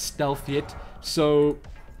use stealth yet, so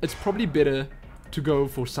it's probably better to go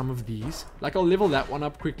for some of these. Like, I'll level that one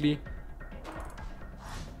up quickly.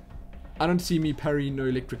 I don't see me parrying no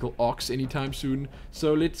electrical arcs anytime soon,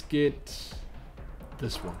 so let's get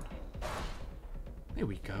this one. There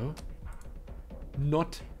we go.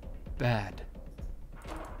 Not bad.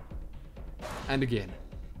 And again.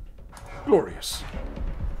 Glorious.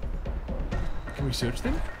 Can we search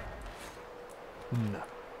them? No.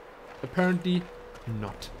 Apparently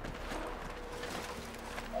not.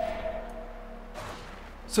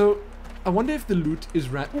 So, I wonder if the loot is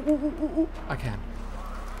I can.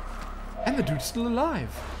 And the dude's still alive.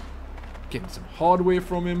 Getting some hardware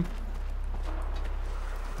from him.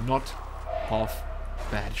 Not half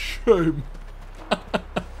bad. Shame.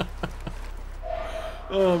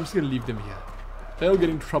 Oh, I'm just gonna leave them here. They'll get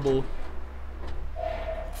in trouble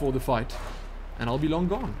for the fight, and I'll be long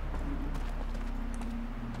gone.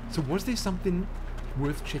 So was there something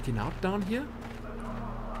worth checking out down here?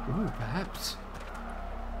 Ooh, perhaps.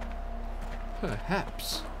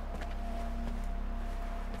 Perhaps.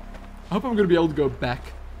 I hope I'm going to be able to go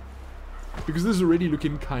back, because this is already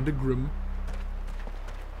looking kind of grim.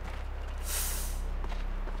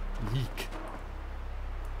 Leak.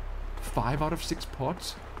 5 out of 6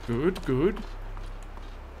 pots. Good, good.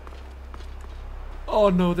 Oh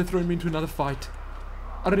no, they're throwing me into another fight.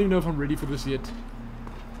 I don't even know if I'm ready for this yet.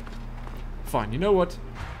 Fine, you know what?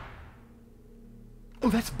 Oh,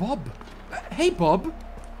 that's Bob. Hey, Bob.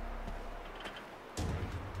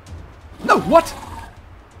 No, what?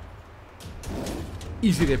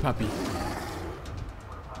 Easy there, puppy.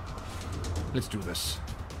 Let's do this.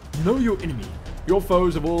 Know your enemy. Your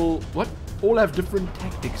foes have all have different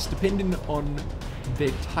tactics depending on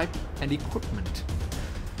their type and equipment.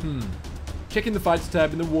 Checking the fights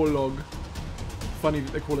tab in the war log. Funny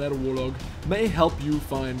that they call that a war log. May help you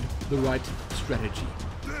find the right strategy.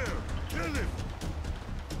 There, kill him.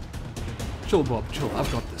 Chill, Bob, chill.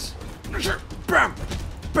 I've got this. Bam!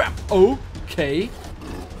 Bam! Okay.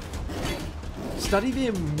 Study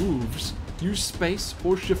their moves. Use space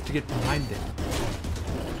or shift to get behind them.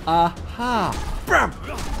 Aha! Bam!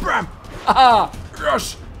 Bam! Aha!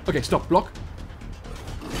 Yes! Okay, stop. Block.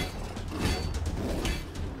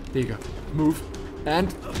 There you go. Move.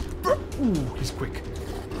 And... Ooh, he's quick.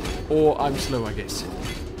 Or I'm slow, I guess.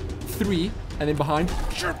 3, and then behind.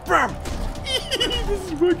 Bam!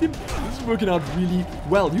 This is working. This is working out really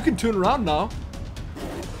well. You can turn around now.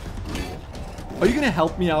 Are you going to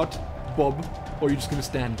help me out, Bob? Or are you just going to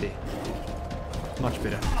stand there? Much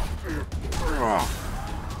better.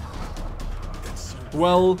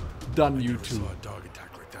 Well done, you two. I saw a dog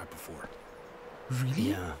attack like that before.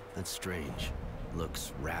 Really? Yeah, that's strange.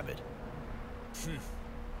 Looks rabid.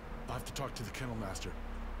 I'll have to talk to the kennel master.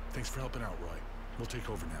 Thanks for helping out, Roy. We'll take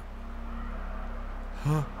over now.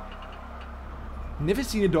 Huh? Never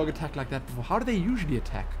seen a dog attack like that before. How do they usually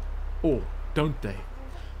attack? Or don't they?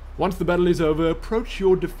 Once the battle is over, approach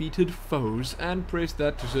your defeated foes and press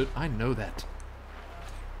that to search. I know that.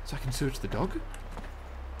 So I can search the dog?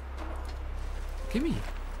 Gimme.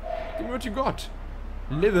 Gimme what you got.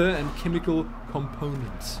 Leather and chemical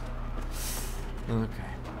components.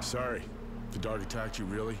 Okay. Sorry. The dog attacked you,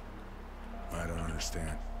 really? I don't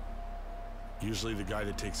understand. Usually the guy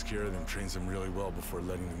that takes care of them trains them really well before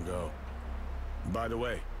letting them go. And by the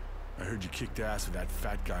way, I heard you kicked ass with that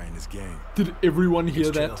fat guy in his gang. Did everyone hear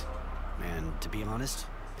It's that? true. Man, to be honest,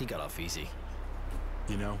 he got off easy.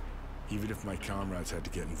 You know, even if my comrades had to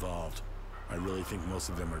get involved, I really think most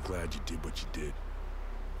of them are glad you did what you did.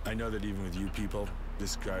 I know that even with you people,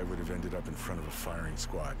 this guy would have ended up in front of a firing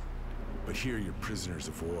squad. But here you're prisoners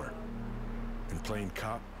of war. And playing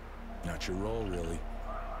cop, not your role, really.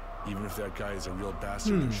 Even if that guy is a real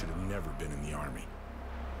bastard who should have never been in the army.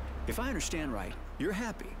 If I understand right, you're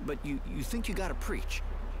happy, but you think you gotta preach.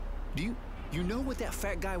 Do you know what that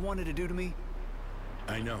fat guy wanted to do to me?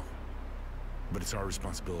 I know. But it's our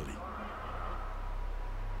responsibility.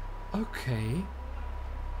 Okay.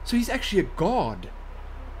 So he's actually a god.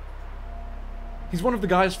 He's one of the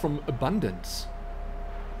guys from Abundance.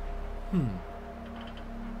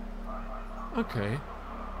 Okay.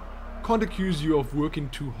 Can't accuse you of working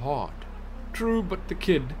too hard. True, but the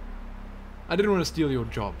kid I didn't want to steal your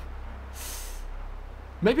job.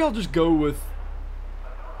 Maybe I'll just go with...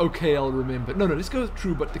 Okay, I'll remember. No, let's go with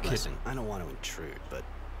True But the Kid. Listen, I don't want to intrude, but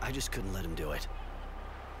I just couldn't let him do it.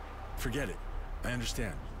 Forget it. I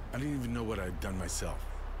understand. I didn't even know what I'd done myself.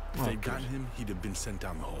 If they'd gotten him, he'd have been sent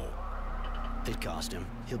down the hole. It cost him.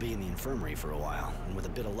 He'll be in the infirmary for a while, and with a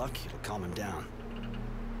bit of luck, it'll calm him down.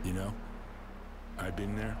 You know, I've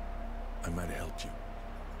been there. I might have helped you.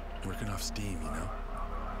 Working off steam, you know?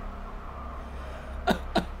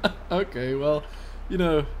 Okay, well, you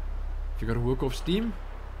know, if you gotta work off steam,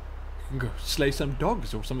 you can go slay some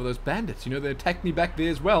dogs or some of those bandits. You know, they attacked me back there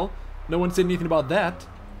as well. No one said anything about that.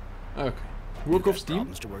 Okay. Work off steam?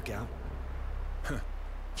 Problems to work out?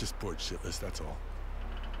 Just bored shitless, that's all.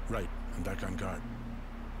 Right, I'm back on guard.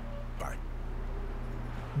 Bye.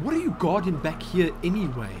 What are you guarding back here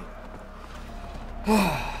anyway?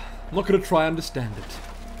 I'm not gonna try understand it.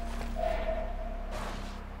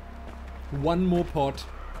 One more part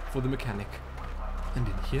for the mechanic. And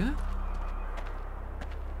in here?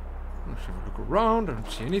 Let's have a look around, I don't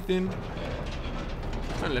see anything.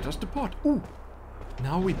 And let us depart. Ooh!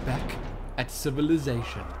 Now we're back at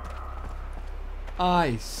civilization.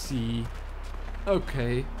 I see.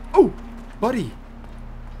 Okay. Oh! Buddy!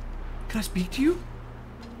 Can I speak to you?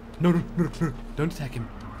 No. Don't attack him.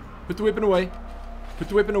 Put the weapon away. Put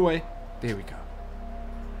the weapon away. There we go.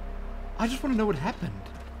 I just want to know what happened.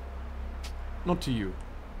 Not to you.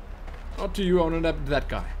 Not to you, I want to know to that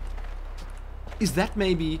guy. Is that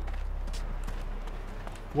maybe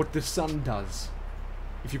what the sun does?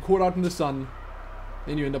 If you're caught out in the sun,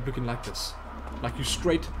 then you end up looking like this. Like you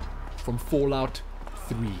straight from Fallout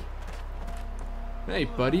 3. Hey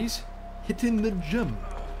buddies, hitting the gym.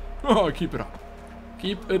 Oh, keep it up.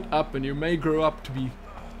 Keep it up and you may grow up to be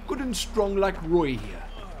good and strong like Roy here.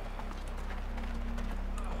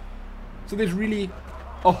 So there's really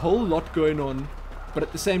a whole lot going on, but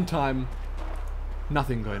at the same time,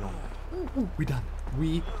 nothing going on. Ooh, we're done.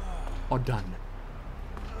 We are done.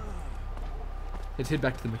 Let's head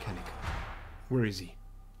back to the mechanic. Where is he?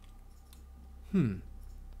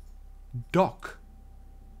 Doc.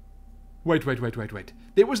 Wait.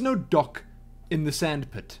 There was no dock in the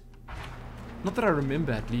sand pit. Not that I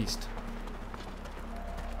remember, at least.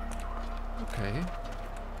 Okay.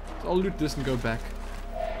 So I'll loot this and go back.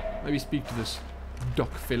 Maybe speak to this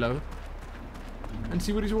doc fellow. And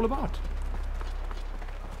see what he's all about.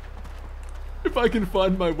 If I can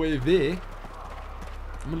find my way there.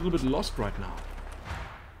 I'm a little bit lost right now.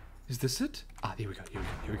 Is this it? Ah, here we go.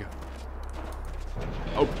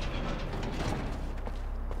 Oh.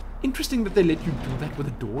 Interesting that they let you do that with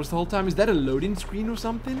the doors the whole time. Is that a loading screen or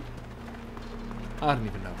something? I don't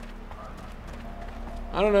even know.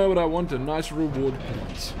 I don't know, but I want a nice reward,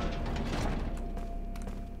 please.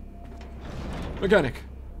 Mechanic,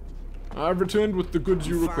 I've returned with the goods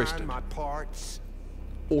you requested. My parts.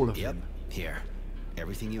 All of Yep, them. here.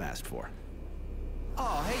 Everything you asked for.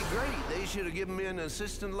 Oh, hey, great. They should have given me an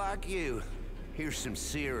assistant like you. Here's some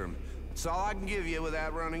serum. It's all I can give you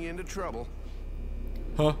without running into trouble.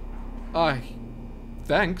 Huh?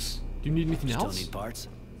 Thanks. Do you need anything else? Still need parts?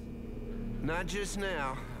 Not just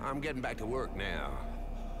now. I'm getting back to work now.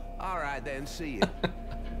 All right, then. See you.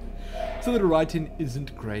 So the writing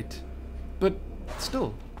isn't great. But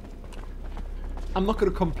still. I'm not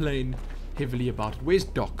going to complain heavily about it. Where's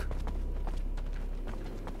Doc?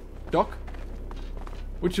 Doc?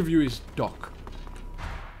 Which of you is Doc?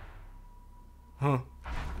 Huh.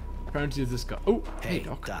 Apparently it's this guy. Oh, hey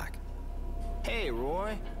Doc. Hey,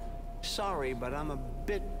 Roy. Sorry, but I'm a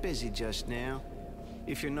bit busy just now.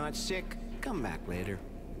 If you're not sick, come back later.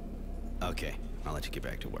 Okay, I'll let you get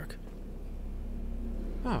back to work.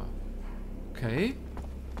 Oh. Okay.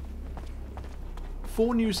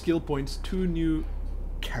 4 new skill points, 2 new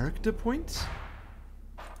character points?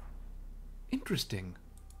 Interesting.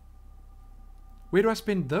 Where do I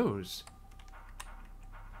spend those?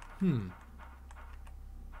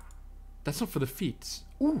 That's not for the feats.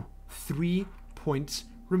 Ooh, 3 points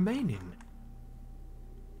remaining.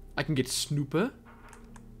 I can get Snooper.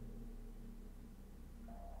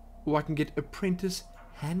 Or I can get Apprentice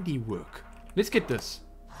Handiwork. Let's get this.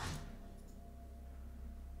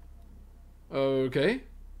 Okay.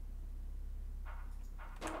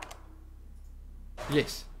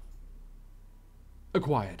 Yes.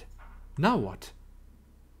 Acquired. Now what?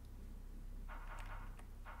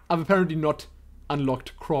 I've apparently not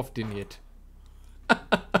unlocked crafting yet.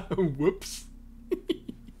 Whoops.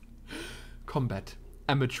 Combat.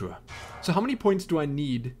 Amateur. So how many points do I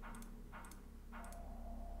need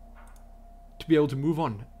to be able to move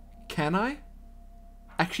on? Can I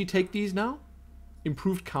actually take these now?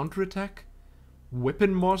 Improved counterattack?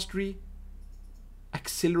 Weapon mastery?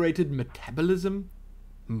 accelerated metabolism?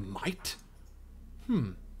 Might?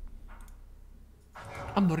 I'm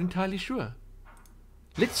not entirely sure.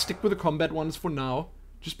 Let's stick with the combat ones for now,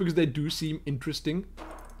 just because they do seem interesting.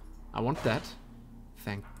 I want that.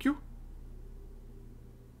 Thank you.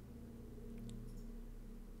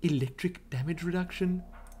 Electric damage reduction?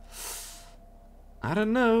 I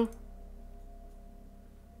don't know.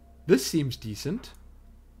 This seems decent.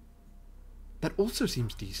 That also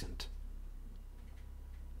seems decent.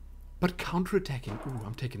 But counterattacking. Ooh,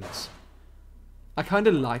 I'm taking this. I kind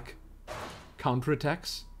of like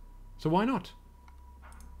counterattacks, so why not?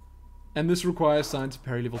 And this requires science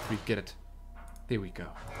parry level 3. Get it. There we go.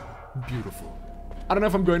 Beautiful. I don't know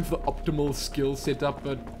if I'm going for the optimal skill setup,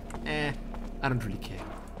 but I don't really care.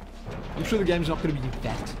 I'm sure the game's not going to be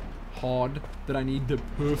that hard that I need the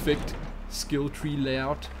perfect skill tree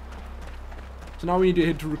layout. So now we need to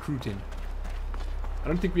head to recruiting. I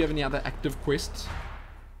don't think we have any other active quests.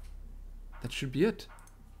 That should be it.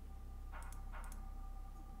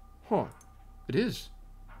 Huh. It is.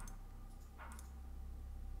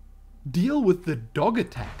 Deal with the dog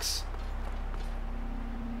attacks.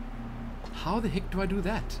 How the heck do I do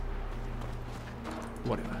that?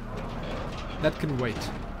 Whatever. That can wait.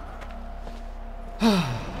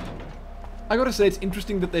 I gotta say, it's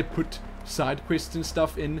interesting that they put side quests and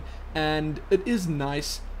stuff in, and it is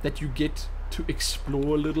nice that you get to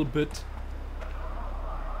explore a little bit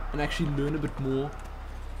and actually learn a bit more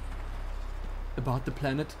about the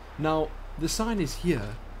planet. Now, the sign is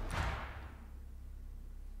here,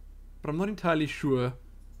 but I'm not entirely sure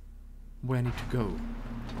where I need to go.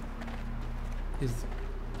 Is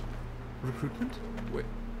recruitment?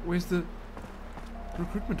 Where's the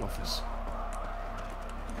recruitment office?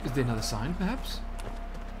 Is there another sign, perhaps?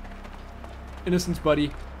 Innocence,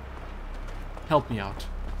 buddy. Help me out.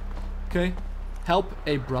 Okay? Help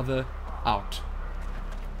a brother out.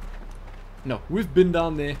 No, we've been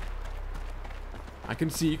down there. I can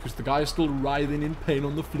see, because the guy is still writhing in pain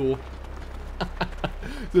on the floor.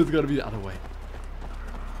 So it's got to be the other way.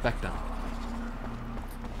 Back down.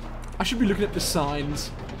 I should be looking at the signs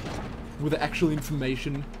with the actual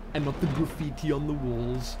information and not the graffiti on the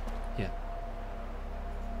walls. Here.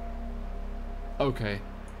 Okay.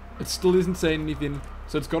 It still isn't saying anything,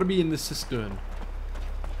 so it's got to be in the cistern.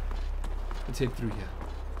 Let's head through here.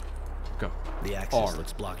 Go. The access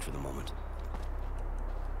looks blocked for the moment.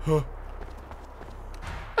 Huh.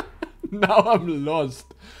 Now I'm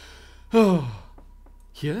lost.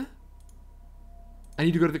 Here? I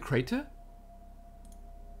need to go to the crater?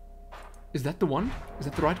 Is that the one? Is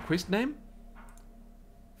that the right quest name?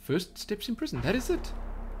 First steps in prison. That is it.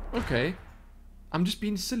 Okay. I'm just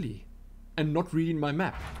being silly and not reading my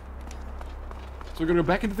map. So we're going to go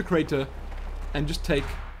back into the crater and just take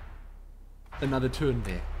another turn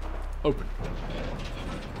there. Open.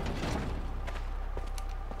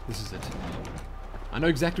 This is it. I know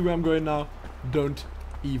exactly where I'm going now. Don't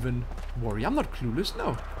even worry. I'm not clueless.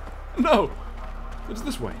 No. No. It's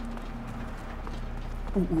this way.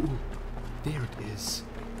 Ooh, ooh, ooh. There it is.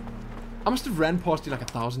 I must have ran past it like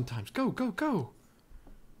 1,000 times. Go, go, go.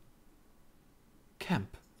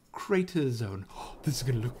 Camp. Crater zone. Oh, this is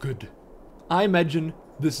going to look good. I imagine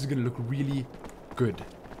this is going to look really good.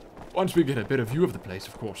 Once we get a better view of the place,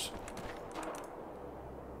 of course.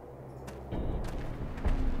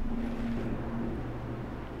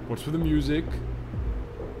 What's with the music?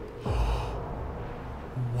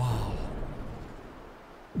 Wow.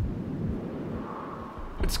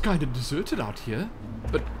 It's kind of deserted out here,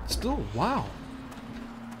 but still, wow.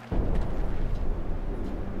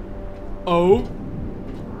 Oh.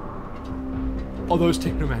 Oh, those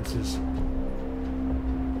technomancers.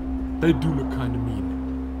 They do look kind of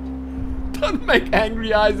mean. Don't make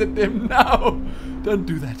angry eyes at them now. Don't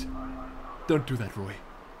do that. Don't do that, Roy.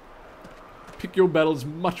 Pick your battles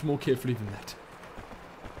much more carefully than that.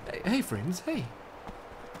 Hey, friends, hey.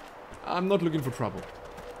 I'm not looking for trouble.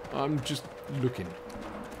 I'm just looking.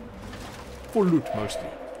 For loot, mostly.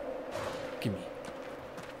 Gimme.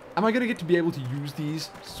 Am I gonna get to be able to use these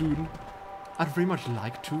soon? I'd very much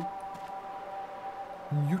like to.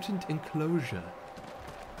 Mutant enclosure.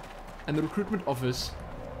 And the recruitment office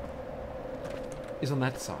is on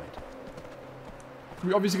that side.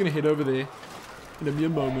 We're obviously gonna head over there in a mere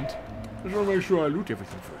moment. I just want to make sure I loot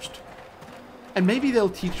everything first. And maybe they'll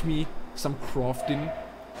teach me some crafting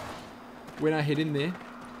when I head in there.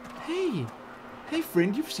 Hey! Hey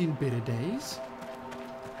friend, you've seen better days.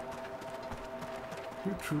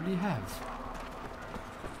 You truly have.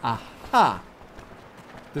 Aha!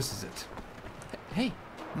 This is it. Hey!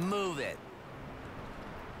 Move it!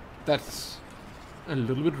 That's a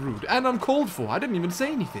little bit rude. And uncalled for. I didn't even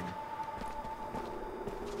say anything.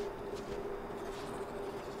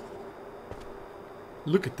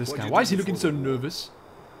 Look at this guy. Why is he looking so nervous?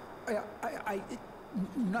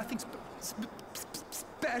 Nothing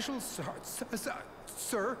special,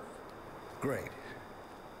 sir. Great.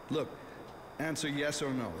 Look, answer yes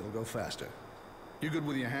or no. It'll go faster. You good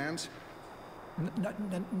with your hands?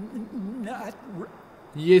 Not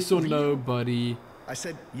Yes or no, buddy? I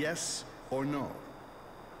said yes or no.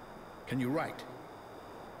 Can you write?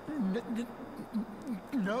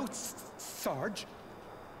 No, Sarge.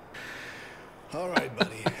 All right,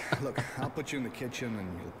 buddy. Look, I'll put you in the kitchen and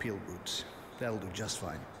you'll peel roots. That'll do just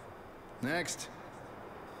fine. Next.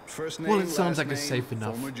 First name, Well, it sounds last like a name, safe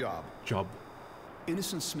enough former job.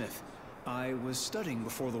 Innocent Smith. I was studying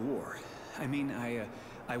before the war. I mean,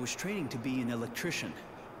 I was training to be an electrician.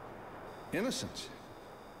 Innocent?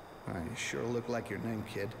 You sure look like your name,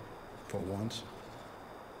 kid. For once.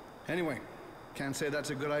 Anyway, can't say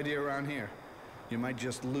that's a good idea around here. You might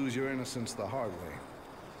just lose your innocence the hard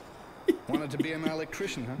way. Wanted to be an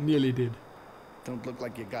electrician, huh? Nearly did. Don't look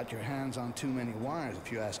like you got your hands on too many wires,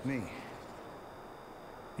 if you ask me.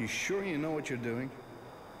 You sure you know what you're doing?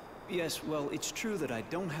 Yes, well, it's true that I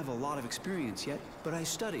don't have a lot of experience yet, but I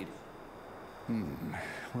studied.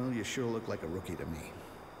 Well, you sure look like a rookie to me.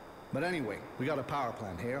 But anyway, we got a power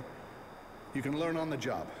plant here. You can learn on the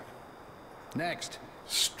job. Next.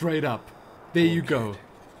 Straight up. There you go.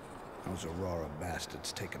 Those Aurora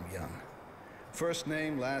bastards take 'em young. First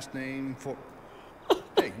name, last name, for...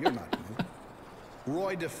 Hey, you're not new.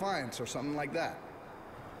 Roy Defiance or something like that.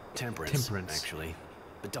 Temperance, actually.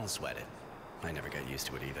 But don't sweat it. I never got used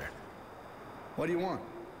to it either. What do you want?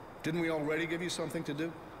 Didn't we already give you something to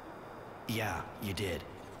do? Yeah, you did.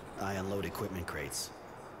 I unload equipment crates.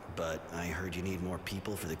 But I heard you need more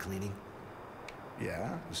people for the cleaning?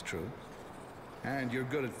 Yeah, it's true. And you're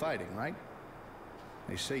good at fighting, right?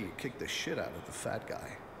 They say you kicked the shit out of the fat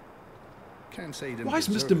guy. Can't say you didn't. Why is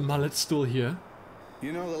deserve Mr. it. Mullet still here?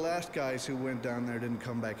 You know the last guys who went down there didn't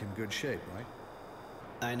come back in good shape, right?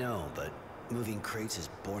 I know, but moving crates is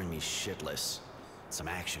boring me shitless. Some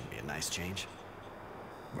action would be a nice change.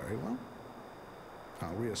 Very well.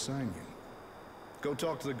 I'll reassign you. Go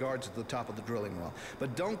talk to the guards at the top of the drilling well.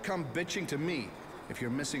 But don't come bitching to me if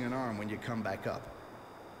you're missing an arm when you come back up.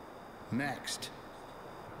 Next.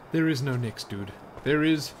 There is no next, dude. There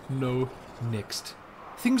is no next.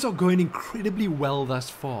 Things are going incredibly well thus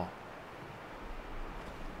far.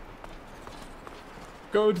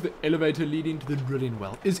 Go to the elevator leading to the drilling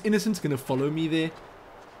well. Is Innocence gonna follow me there?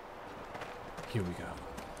 Here we go.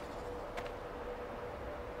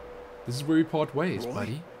 This is where we part ways, Roy?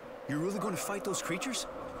 buddy. You're really going to fight those creatures?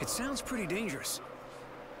 It sounds pretty dangerous.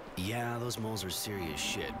 Yeah, those moles are serious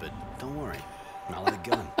shit, but don't worry. I'll have a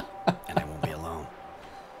gun, and I won't be alone.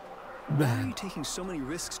 Why are you taking so many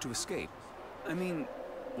risks to escape? I mean,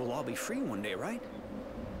 we'll all be free one day, right?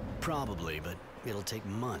 Probably, but it'll take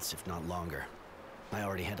months, if not longer. I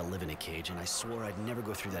already had to live in a cage, and I swore I'd never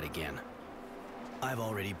go through that again. I've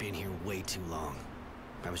already been here way too long.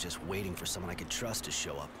 I was just waiting for someone I could trust to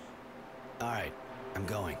show up. All right, I'm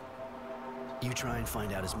going. You try and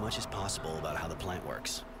find out as much as possible about how the plant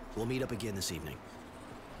works. We'll meet up again this evening.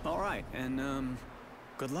 All right, and,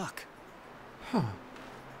 good luck. Huh.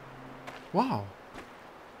 Wow.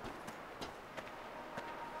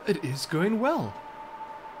 It is going well.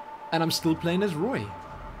 And I'm still playing as Roy.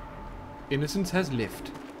 Innocence has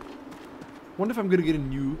left. Wonder if I'm gonna get a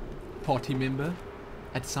new party member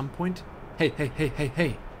at some point.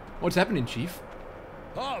 Hey. What's happening, Chief?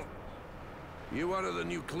 Halt! You one of the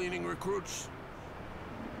new cleaning recruits?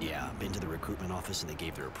 Yeah, been to the recruitment office and they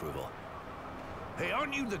gave their approval. Hey,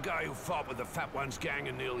 aren't you the guy who fought with the Fat One's gang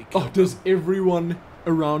and nearly Oh, killed does them? everyone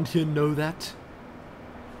around here know that?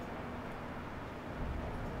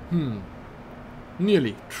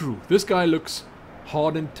 Nearly. True. This guy looks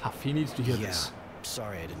hard and tough. He needs to hear this.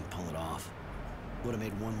 Sorry I didn't pull it off. Would have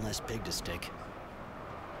made one less pig to stick.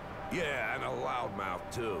 Yeah, and a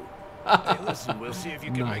loudmouth, too. Hey, listen, we'll see if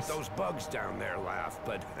you can Nice. make those bugs down there laugh,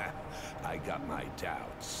 but I got my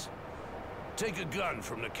doubts. Take a gun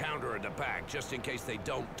from the counter at the back, just in case they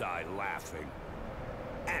don't die laughing.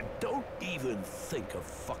 And don't even think of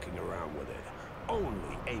fucking around with it.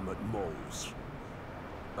 Only aim at moles.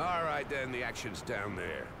 All right, then, the action's down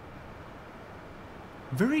there.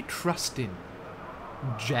 Very trusting.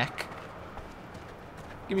 Jack.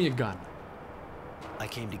 Give me a gun. I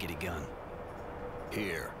came to get a gun.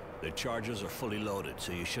 Here. The charges are fully loaded,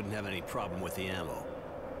 so you shouldn't have any problem with the ammo.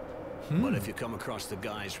 But if you come across the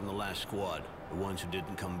guys from the last squad, the ones who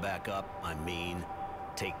didn't come back up, I mean,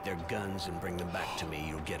 take their guns and bring them back to me,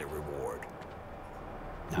 you'll get a reward.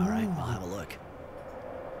 All right, I'll have a look.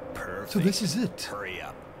 Perfect. So this is it. Hurry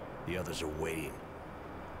up. The others are waiting.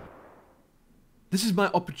 This is my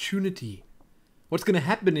opportunity. What's going to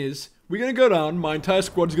happen is, we're going to go down, my entire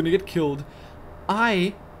squad's going to get killed.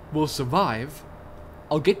 I will survive.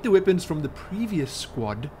 I'll get the weapons from the previous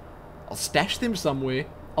squad. I'll stash them somewhere.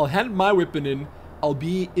 I'll hand my weapon in. I'll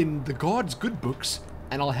be in the guard's good books.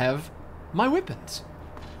 And I'll have my weapons.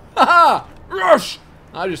 Haha! Rush!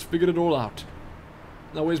 I just figured it all out.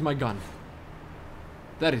 Now where's my gun?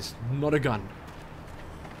 That is not a gun.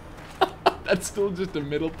 That's still just a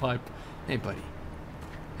metal pipe. Hey, buddy.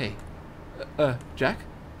 Hey. Jack?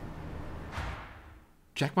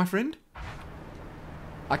 Jack, my friend?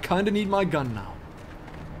 I kinda need my gun now.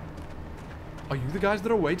 Are you the guys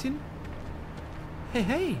that are waiting? Hey,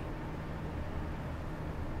 hey!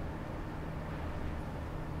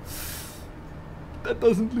 That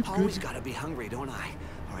doesn't look good. Always gotta be hungry, don't I?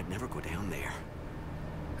 Or I'd never go down there.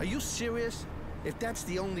 Are you serious? If that's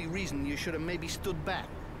the only reason, you should have maybe stood back.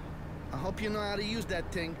 I hope you know how to use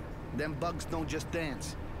that thing. Them bugs don't just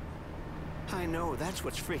dance. I know, that's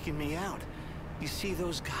what's freaking me out. You see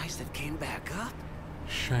those guys that came back up?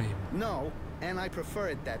 Shame. No, and I prefer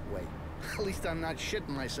it that way. At least I'm not shitting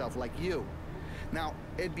myself like you. Now,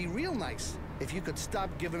 it'd be real nice if you could stop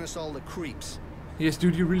giving us all the creeps. Yes,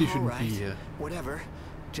 dude, you really shouldn't be here. Whatever.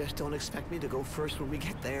 Just don't expect me to go first when we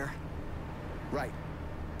get there. Right.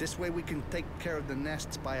 This way we can take care of the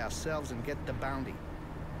nests by ourselves and get the bounty.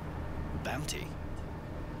 Bounty?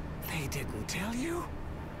 They didn't tell you?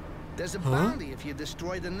 There's a bounty if you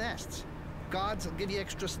destroy the nests. Guards will give you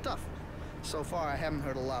extra stuff. So far, I haven't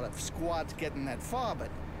heard a lot of squads getting that far, but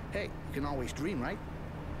hey, you can always dream, right?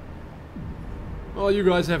 Well, you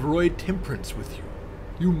guys have Roy Temperance with you.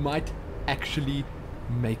 You might actually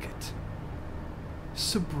make it.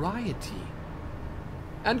 Sobriety.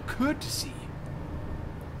 And courtesy.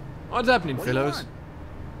 What's happening, fellows?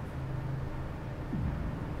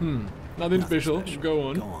 Nothing special. Go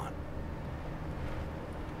on. Go on.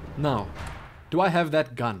 Now, do I have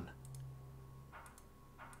that gun?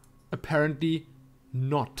 Apparently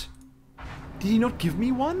not. Did he not give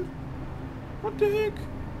me one? What the heck?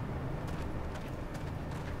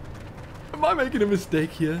 Am I making a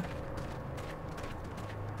mistake here?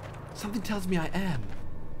 Something tells me I am.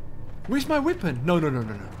 Where's my weapon? No, no, no,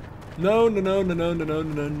 no, no. No, no, no, no, no, no, no,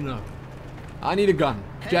 no, no, no. I need a gun.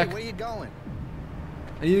 Jack. Hey, where you going?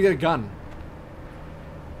 I need to get a gun.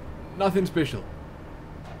 Nothing special.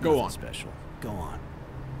 Go on. Special. Go on.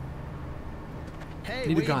 Hey,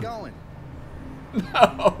 need where a gun. you going?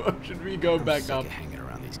 No, should we go back up? Hanging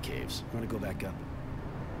around these caves. Want to go back up?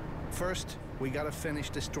 First, we gotta finish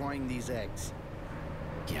destroying these eggs.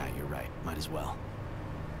 Yeah, you're right. Might as well.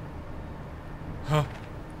 Huh.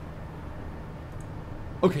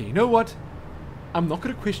 Okay, you know what? I'm not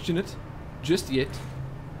gonna question it just yet,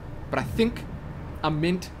 but I think I'm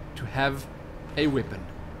meant to have a weapon.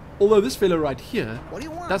 Although this fella right here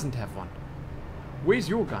doesn't have one. Where's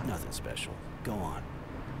your gun? Nothing special. Go on.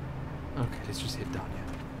 Okay, let's just head down here.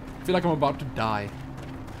 I feel like I'm about to die.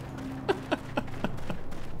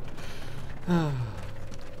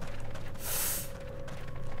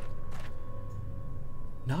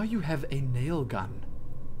 Now you have a nail gun.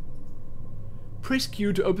 Press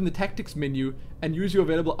Q to open the tactics menu and use your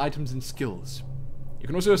available items and skills. You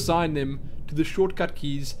can also assign them to the shortcut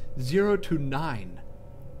keys 0 to 9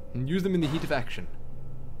 and use them in the heat of action.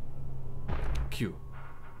 Q.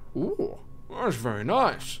 Ooh, that's very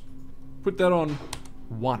nice. Put that on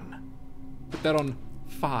 1. Put that on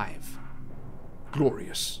 5.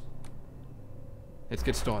 Glorious. Let's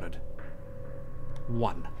get started.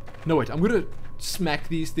 1. No, wait, I'm gonna smack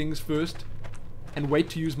these things first and wait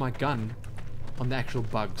to use my gun on the actual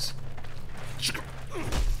bugs.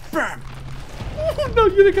 Bam! Oh no,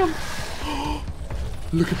 here they come!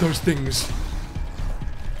 Look at those things.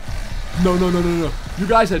 No, no, no, no, no. You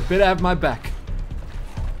guys had better have my back.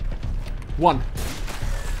 1.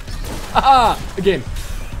 Ah! Again.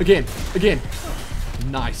 Again. Again.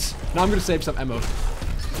 Nice. Now I'm gonna save some ammo.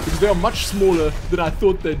 Because they are much smaller than I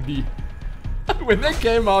thought they'd be. When they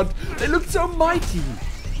came out, they looked so mighty.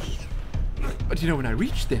 But you know, when I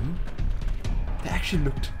reached them, they actually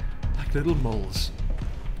looked like little moles.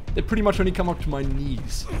 They pretty much only come up to my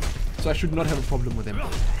knees. So I should not have a problem with them.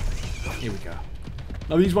 Here we go.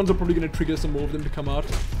 Now these ones are probably going to trigger some more of them to come out.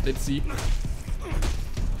 Let's see.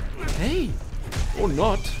 Hey! Or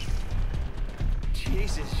not.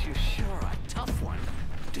 Jesus, you sure are a tough one.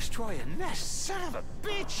 Destroy a nest, son of a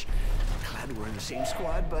bitch! Glad we're in the same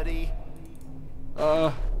squad, buddy.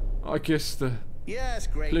 I guess the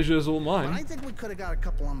great. pleasure is all mine. But I think we could have got a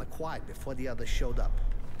couple on the quad before the others showed up.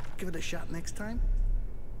 Give it a shot next time.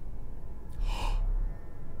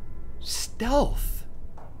 Stealth.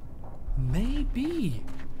 Maybe.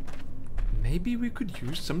 maybe we could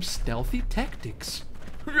use some stealthy tactics.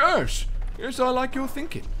 Yes, yes, I like your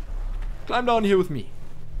thinking. Climb down here with me.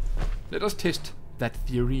 Let us test that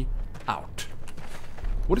theory out.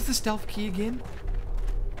 What is the stealth key again?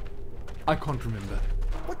 I can't remember.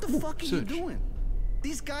 What the fuck are you doing?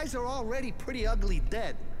 These guys are already pretty ugly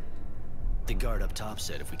dead. The guard up top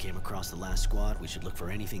said if we came across the last squad, we should look for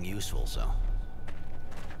anything useful, so...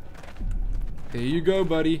 There you go,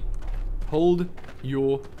 buddy. Hold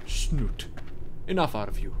your snoot. Enough out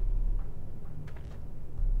of you.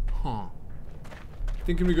 Huh.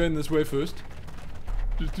 Thinking we're going this way first.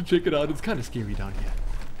 Just to check it out. It's kind of scary down here.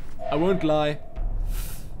 I won't lie.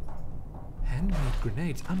 Handmade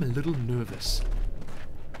grenades. I'm a little nervous.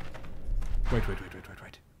 Wait.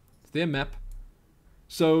 It's their map.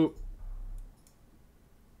 So...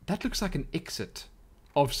 that looks like an exit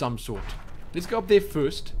of some sort. Let's go up there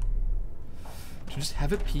first. To just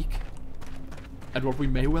have a peek at what we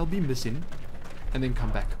may well be missing. And then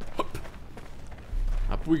come back. Hup.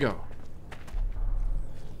 Up we go.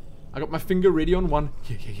 I got my finger ready on one.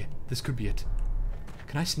 Yeah. This could be it.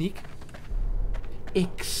 Can I sneak?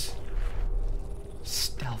 X.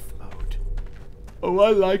 Stealth mode. Oh,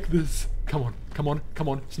 I like this. Come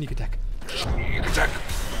on. Sneak attack. Sneak attack.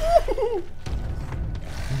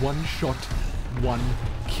 One shot, one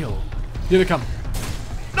kill. Here they come.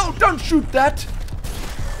 No, don't shoot that.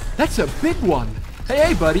 That's a big one.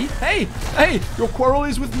 Hey, buddy. Hey, your quarrel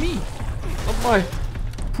is with me. Not my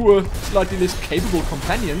poor, slightly less capable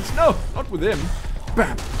companions. No, not with them.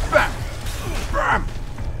 Bam.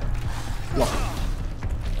 Block.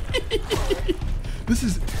 This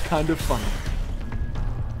is kind of fun.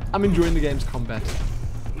 I'm enjoying the game's combat.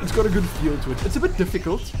 It's got a good feel to it. It's a bit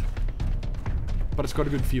difficult, but it's got a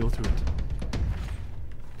good feel to it.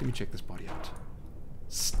 Let me check this body out.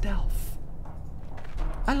 Stealth.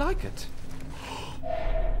 I like it.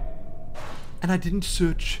 And I didn't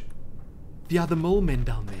search the other mole men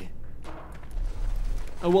down there.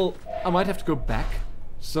 Oh, well, I might have to go back.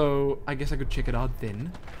 So, I guess I could check it out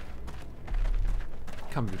then.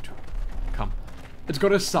 Come, you two. Come. It's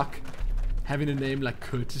gotta suck having a name like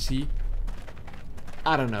Courtesy.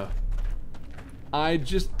 I don't know. I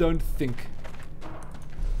just don't think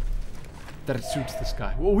that it suits this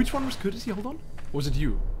guy. Well, which one was Courtesy? Hold on. Or was it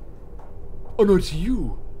you? Oh, no, it's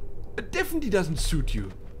you. It definitely doesn't suit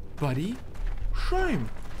you, buddy. Shame.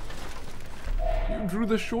 You drew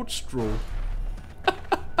the short straw.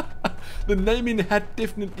 The naming hat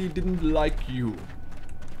definitely didn't like you.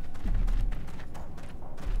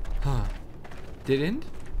 Huh. Dead end?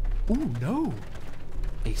 Ooh, no.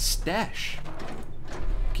 A stash.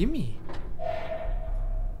 Gimme.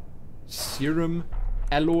 Serum,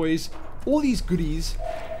 alloys, all these goodies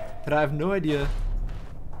that I have no idea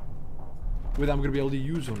whether I'm going to be able to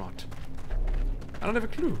use or not. I don't have a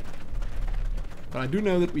clue. But I do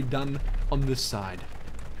know that we're done on this side.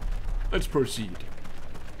 Let's proceed.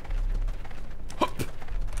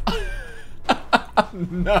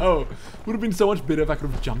 No. Would have been so much better if I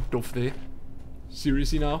could have jumped off there.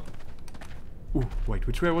 Seriously now? Ooh, wait,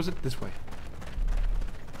 which way was it? This way.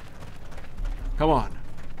 Come on.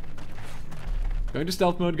 Going to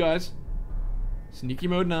stealth mode, guys. Sneaky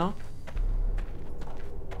mode now.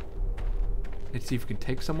 Let's see if we can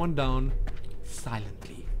take someone down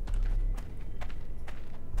silently.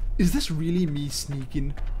 Is this really me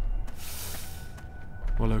sneaking?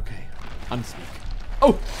 Well, okay. Unsneak.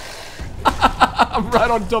 Oh! I'm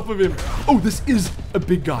right on top of him. Oh, this is a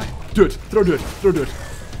big guy. Dirt. Throw dirt. Throw dirt.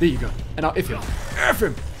 There you go. And I'll F him. F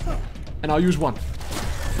him. And I'll use one.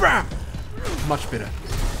 Bam! Much better.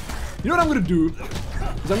 You know what I'm going to do?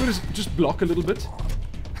 Is I'm going to just block a little bit.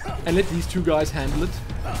 And let these two guys handle it.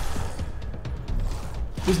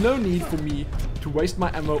 There's no need for me to waste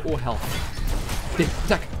my ammo or health. There.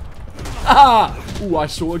 Attack. Ah! Ooh, I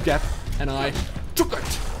saw a gap. And I took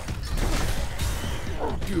it.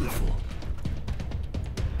 Oh, beautiful.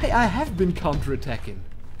 Hey, I have been counter-attacking.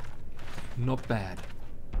 Not bad.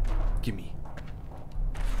 Gimme.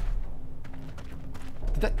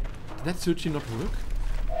 Did that searching not work?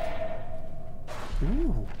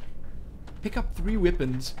 Ooh. Pick up 3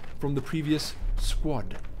 weapons from the previous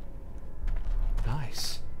squad.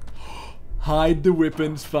 Nice. Hide the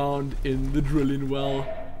weapons found in the drilling well.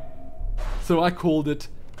 So I called it.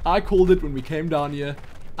 I called it when we came down here.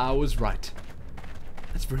 I was right.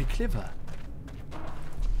 That's very clever.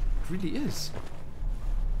 It really is.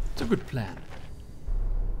 It's a good plan.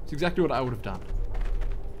 It's exactly what I would have done.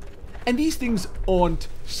 And these things aren't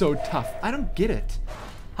so tough. I don't get it.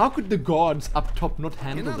 How could the guards up top not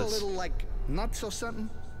handle this? You're not a little, like, nuts or something?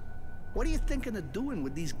 What are you thinking of doing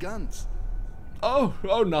with these guns? Oh,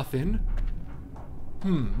 nothing.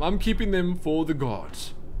 I'm keeping them for the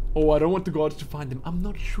guards. Oh, I don't want the guards to find them. I'm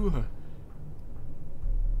not sure.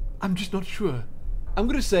 I'm just not sure. I'm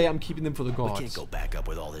gonna say I'm keeping them for the guards. We can't go back up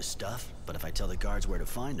with all this stuff, but if I tell the guards where to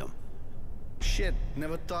find them... Shit,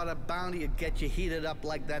 never thought a bounty would get you heated up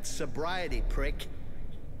like that sobriety, prick.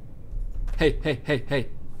 Hey.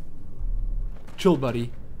 Chill,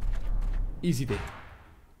 buddy. Easy there.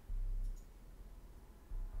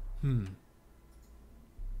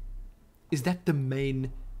 Is that the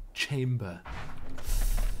main chamber?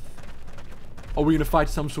 Are we gonna fight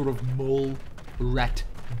some sort of mole rat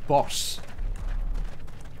boss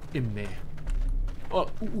in there? Oh,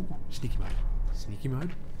 sneaky mode. Sneaky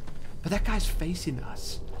mode? But that guy's facing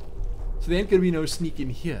us. So there ain't gonna be no sneak in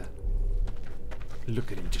here.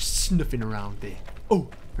 Look at him just sniffing around there. Oh,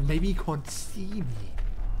 but maybe he can't see me.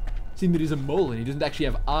 Seeing that he's a mole and he doesn't actually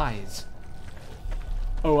have eyes.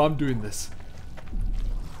 Oh, I'm doing this.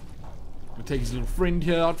 I'm gonna take his little friend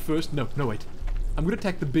here out first. No, wait. I'm gonna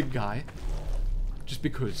attack the big guy. Just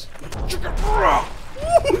because.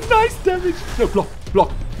 Ooh, nice damage! No,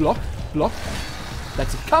 block.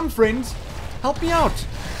 That's it. Come, friends! Help me out!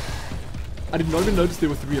 I did not even notice there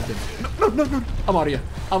were 3 of them. No. I'm out of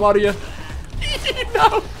here.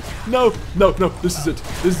 No. This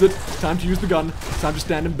is it. Time to use the gun. Time to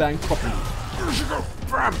stand and bang properly.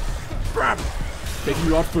 Bram. Taking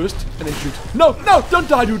you out first, and then shoot. No, don't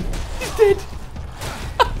die, dude. He's dead.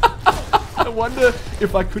 I wonder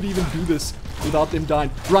if I could even do this without them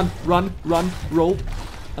dying. Run, roll.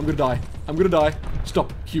 I'm gonna die.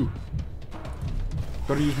 Stop. Q.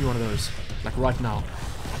 Gotta use me one of those. Like right now.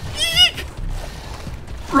 Eek!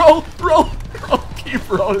 Roll. Keep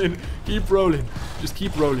rolling. Just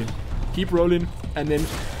keep rolling. And then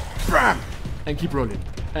bam! And keep rolling.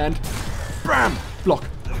 And bam! Block.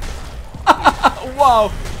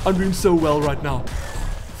 Wow! I'm doing so well right now.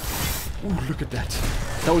 Ooh, look at that.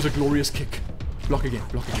 That was a glorious kick. Block again.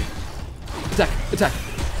 Attack.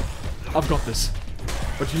 I've got this.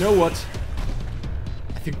 But you know what?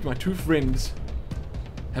 I think my 2 friends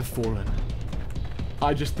have fallen.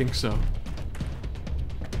 I just think so.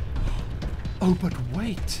 Oh, but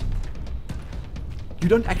wait. You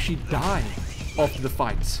don't actually die after the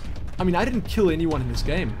fights. I mean, I didn't kill anyone in this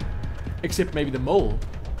game. Except maybe the mole.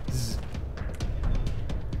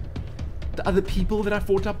 The other people that I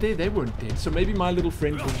fought up there, they weren't dead. So maybe my little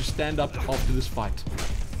friend will just stand up after this fight.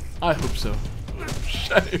 I hope so.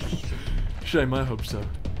 Shame, I hope so.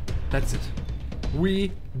 That's it.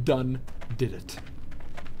 We done did it.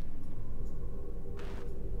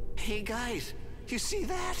 Hey guys, you see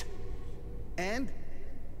that? And?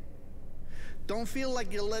 Don't feel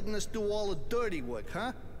like you're letting us do all the dirty work,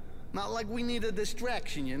 huh? Not like we need a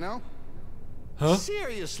distraction, you know? Huh?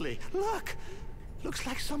 Seriously, look! Looks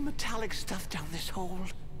like some metallic stuff down this hole.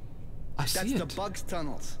 I see it. That's the Bugs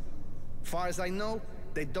tunnels. Far as I know,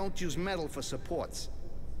 they don't use metal for supports.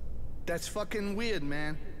 That's fucking weird,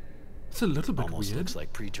 man. It's a little bit Almost weird. Looks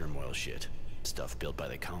like pre-turmoil shit. Stuff built by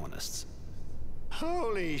the colonists.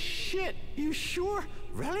 Holy shit! You sure?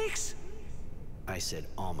 Relics? I said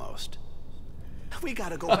almost. We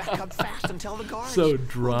gotta go back up fast and tell the guards. So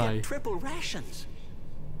dry. We'll get triple rations.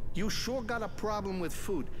 You sure got a problem with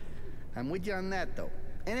food. I'm with you on that, though.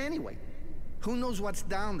 And anyway, who knows what's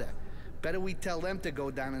down there? Better we tell them to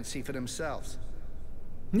go down and see for themselves.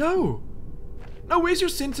 No, where's your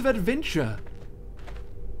sense of adventure?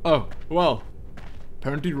 Oh, well,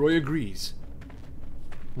 apparently Roy agrees.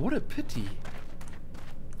 What a pity.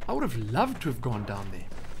 I would have loved to have gone down there.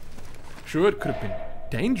 Sure, it could have been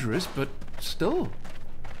dangerous, but still,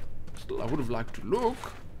 I would have liked to look.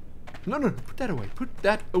 No, put that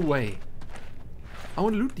away. I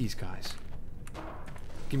want to loot these guys.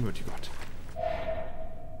 Give me what you got.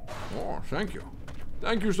 Oh, thank you.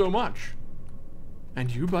 Thank you so much. And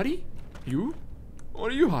you, buddy? You?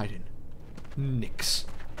 What are you hiding? Nix.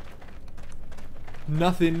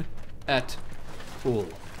 Nothing at all.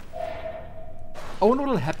 I wonder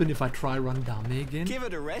what'll happen if I try run down there again. Give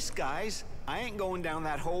it a rest, guys. I ain't going down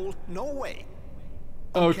that hole. No way.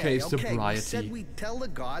 Okay, sobriety. We said we'd tell the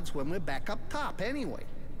guards when we're back up top anyway.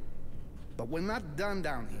 But we're not done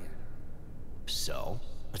down here. So,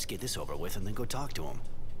 let's get this over with and then go talk to them.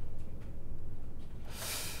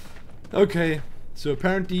 Okay, so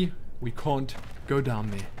apparently we can't go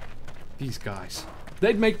down there. These guys.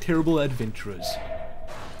 They'd make terrible adventurers.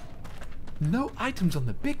 No items on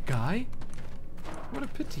the big guy? What a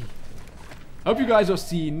pity. Hope you guys are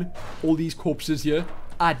seeing all these corpses here.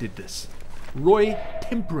 I did this. Roy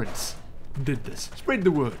Temperance did this. Spread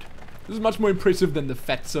the word. This is much more impressive than the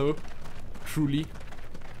Fatso. Truly.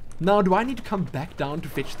 Now, do I need to come back down to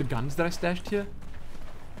fetch the guns that I stashed here?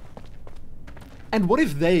 And what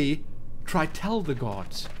if they try tell the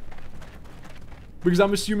guards? Because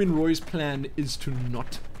I'm assuming Roy's plan is to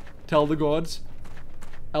not tell the guards.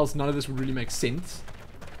 Else none of this would really make sense.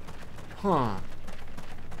 Huh.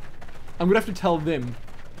 I'm gonna have to tell them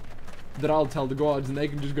that I'll tell the guards and they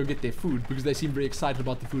can just go get their food because they seem very excited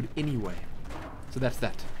about the food anyway. So that's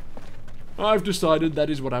that. I've decided that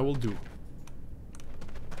is what I will do.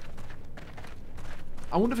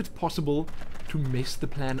 I wonder if it's possible to mess the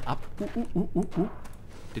plan up. Ooh.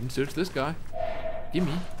 Didn't search this guy.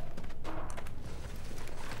 Gimme.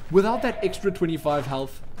 Without that extra 25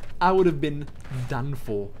 health, I would have been done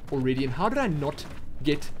for already. And how did I not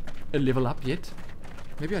get a level up yet?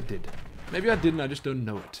 Maybe I did. Maybe I didn't, I just don't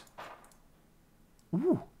know it.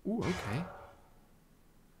 Ooh, okay.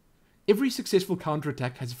 Every successful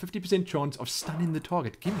counterattack has a 50% chance of stunning the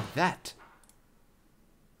target. Give me that.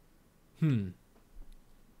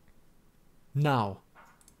 Now,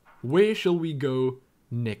 where shall we go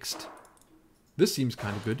next? This seems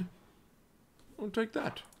kind of good. I'll take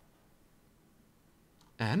that.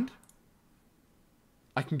 And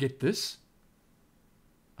I can get this.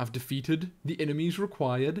 I've defeated the enemies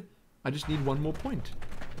required. I just need one more point.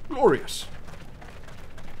 Glorious.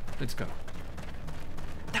 Let's go.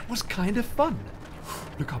 That was kind of fun.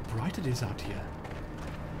 Look how bright it is out here.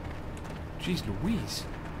 Jeez Louise.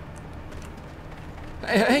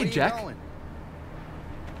 Hey Jack.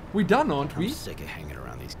 We done, aren't we? I'm sick of hanging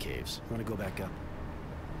around these caves. Want to go back up?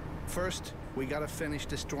 First, we gotta finish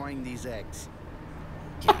destroying these eggs.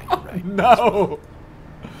 Yeah, you're right. No!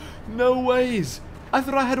 No ways! I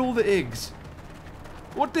thought I had all the eggs.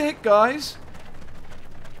 What the heck, guys?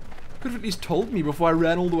 Could have at least told me before I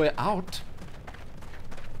ran all the way out.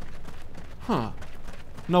 Huh.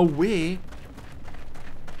 Now where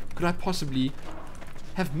could I possibly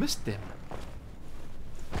have missed them?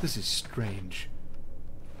 This is strange.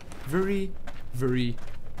 Very, very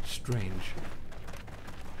strange.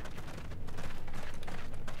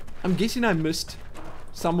 I'm guessing I missed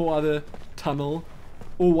some or other tunnel,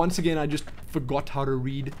 or once again I just forgot how to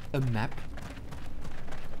read a map.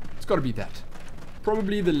 It's gotta be that.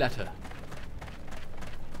 Probably the latter.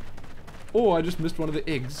 Or I just missed one of the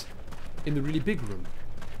eggs in the really big room.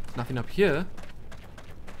 There's nothing up here.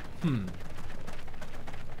 So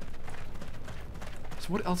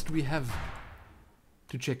what else do we have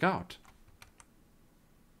to check out?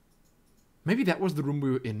 Maybe that was the room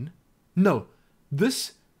we were in. No,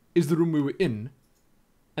 this is the room we were in,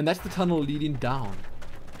 and that's the tunnel leading down.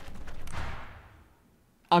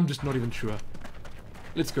 I'm just not even sure.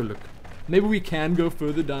 Let's go look. Maybe we can go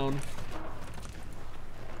further down.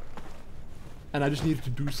 And I just needed to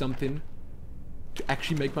do something to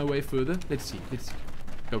actually make my way further. Let's see. Let's see.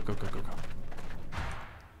 Go, go, go, go, go.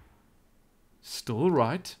 Still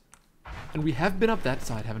right. And we have been up that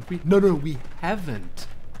side, haven't we? No, no, we haven't.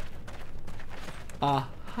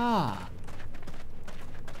 Aha.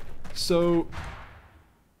 So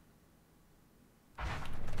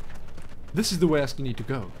this is the way I still need to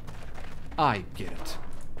go. I get it.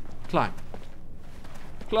 Climb.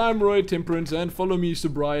 Climb, Roy, temperance, and follow me,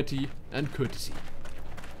 sobriety and courtesy.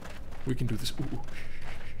 We can do this. Ooh.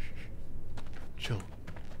 Chill.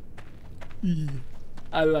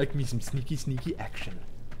 I like me some sneaky, sneaky action.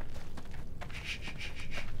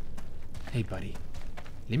 Hey, buddy.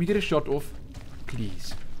 Let me get a shot off,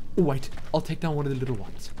 please. Oh, wait. I'll take down one of the little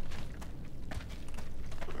ones.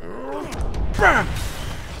 Bam!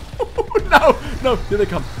 No! No! Here they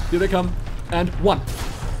come. Here they come. And one.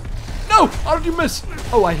 No! How did you miss?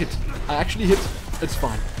 Oh, I hit. I actually hit. It's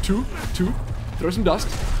fine. Two. Throw some dust.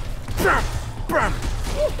 Bam! Bam!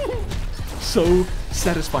 So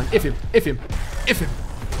satisfying. If him.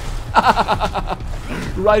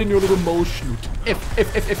 Right in your little mole chute.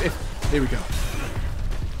 If. There we go.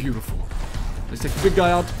 Beautiful. Let's take the big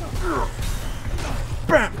guy out.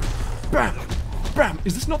 Bam! Bam! Bam!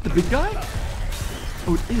 Is this not the big guy?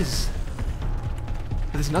 Oh, it is.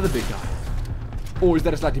 There's another big guy. Or is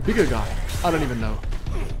that a slightly bigger guy? I don't even know.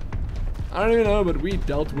 I don't even know, but we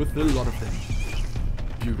dealt with a lot of them.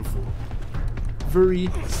 Beautiful. Very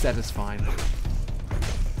satisfying.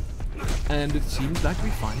 And it seems like we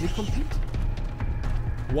finally complete.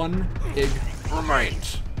 One egg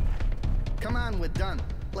remains. Come on, we're done.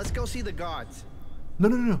 Let's go see the guards.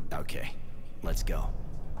 No. Okay, let's go.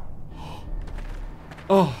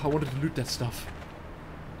 Oh, I wanted to loot that stuff.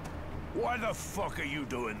 Why the fuck are you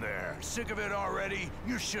doing there? Sick of it already?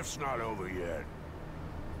 Your shift's not over yet.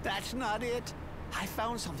 That's not it. I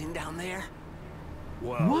found something down there.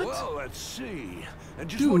 Well, let's see. And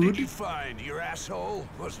just what did you find, your asshole?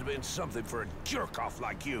 Must have been something for a jerk-off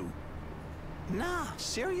like you. Nah,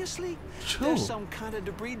 seriously? Chill. There's some kind of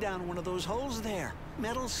debris down one of those holes there.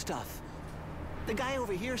 Metal stuff. The guy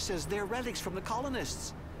over here says they're relics from the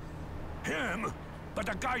colonists. Him? But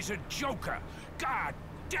the guy's a joker. God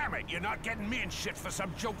damn it, you're not getting me in shit for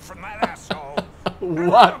some joke from that asshole.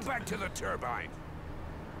 What? Go back to the turbine.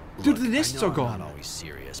 Dude, the nests are gone. I'm not always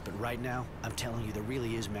serious, but right now, I'm telling you, there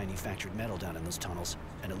really is manufactured metal down in those tunnels,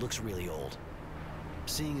 and it looks really old.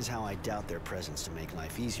 Seeing as how I doubt their presence to make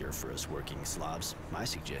life easier for us working slobs, I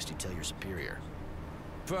suggest you tell your superior.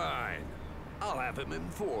 Fine. I'll have him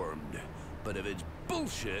informed. But if it's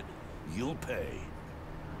bullshit, you'll pay.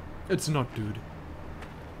 It's not, dude.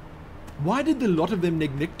 Why did the lot of them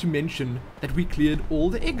neglect to mention that we cleared all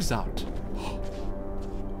the eggs out?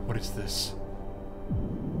 What is this?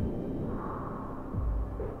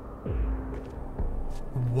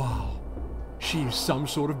 Wow. She is some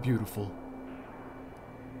sort of beautiful.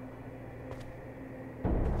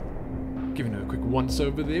 Giving her a quick once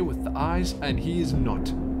over there with the eyes, and he is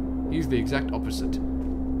not. He's the exact opposite.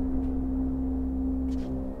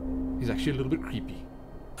 He's actually a little bit creepy.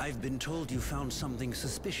 I've been told you found something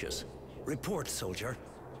suspicious. Report, soldier.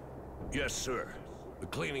 Yes, sir. The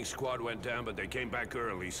cleaning squad went down, but they came back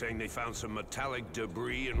early, saying they found some metallic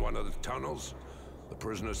debris in one of the tunnels. The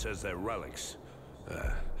prisoner says they're relics.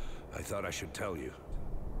 I thought I should tell you.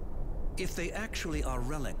 If they actually are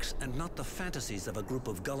relics and not the fantasies of a group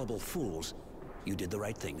of gullible fools, you did the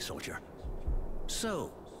right thing, soldier.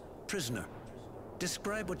 So, prisoner,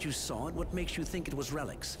 describe what you saw and what makes you think it was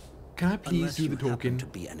relics. Can I please Unless do the you happen talking? to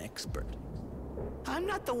be an expert. I'm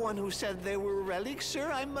not the one who said they were relics,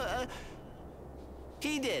 sir.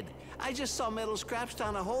 He did. I just saw metal scraps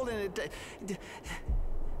down a hole in it.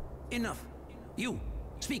 Enough. You,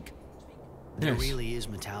 speak. There really is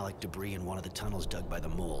metallic debris in one of the tunnels dug by the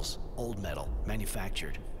moles. Old metal,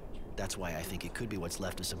 manufactured. That's why I think it could be what's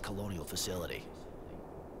left of some colonial facility.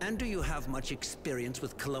 And do you have much experience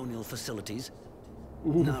with colonial facilities?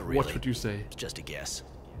 Ooh, Not really. watch what you say. It's just a guess.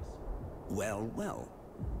 Well, well.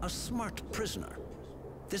 A smart prisoner.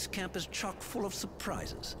 This camp is chock full of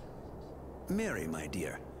surprises. Mary, my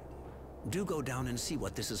dear, do go down and see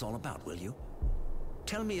what this is all about, will you?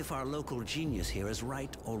 Tell me if our local genius here is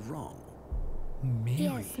right or wrong. Mary.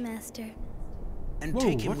 Yes, master. And Whoa,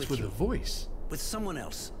 take him what's with you. with the voice? With someone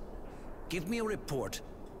else. Give me a report.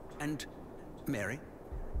 And, Mary,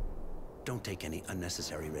 don't take any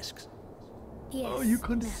unnecessary risks. Yes, Oh, you're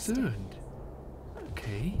concerned.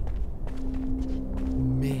 Okay.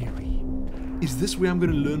 Mary. Is this where I'm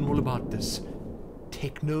going to learn all about this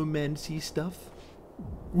technomancy stuff?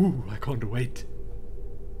 Ooh, I can't wait.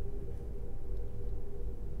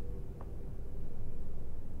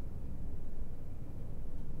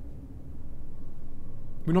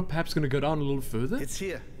 We're not perhaps going to go down a little further? It's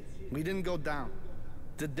here. We didn't go down.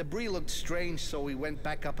 The debris looked strange, so we went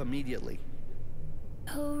back up immediately.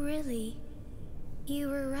 Oh, really? You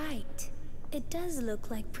were right. It does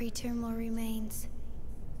look like pre-thermal remains.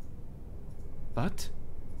 But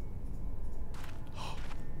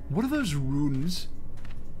what are those runes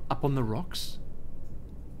up on the rocks?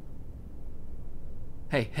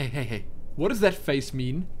 Hey, hey, hey, hey. What does that face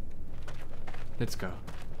mean? Let's go.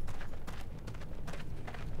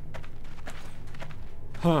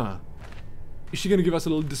 Huh. Is she gonna give us a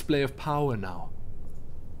little display of power now?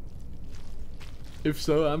 If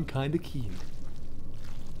so, I'm kinda keen.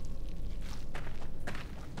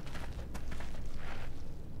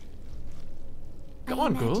 Come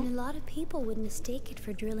on, girl. I imagine a lot of people would mistake it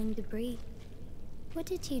for drilling debris. What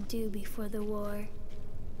did you do before the war?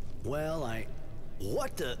 Well,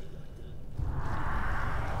 what the?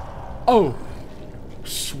 Oh!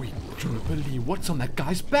 Sweet Jubilee, what's on that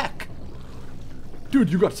guy's back? Dude,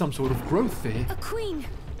 you got some sort of growth there. A queen!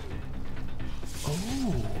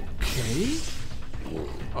 Oh, okay.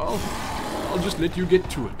 I'll just let you get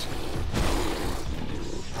to it.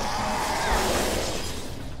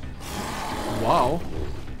 Wow.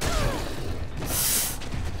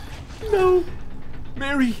 No!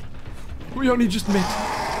 Mary! We only just met.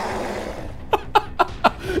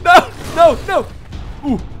 No! No! No!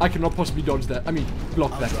 Ooh, I cannot possibly dodge that. I mean,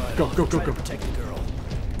 block that. Go, go, go, go. Protect the girl.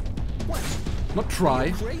 What? Not try.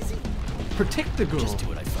 You crazy? Protect the girl. Just do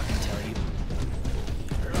what I fucking tell you.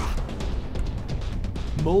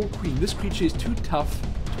 Mole Queen. This creature is too tough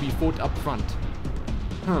to be fought up front.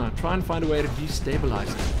 Huh, try and find a way to destabilize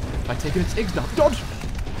it by taking its eggs down. Dodge!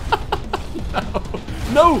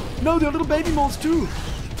 No! No, there are little baby moles too!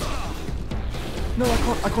 No,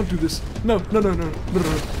 I can't do this. No. I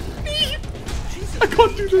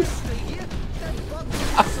can't do this!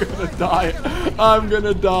 I'm gonna die. I'm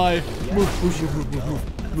gonna die. Move.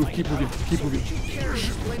 Move, keep moving, keep moving. Do you care to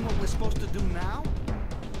explain what we're supposed to do now?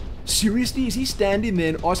 Seriously? Is he standing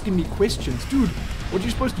there and asking me questions? Dude, what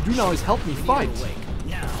you're supposed to do now is help me fight.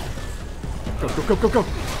 Go, go, go, go, go.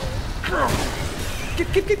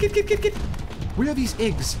 Get. Where are these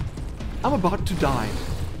eggs? I'm about to die.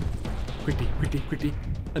 Quickly, quickly, quickly.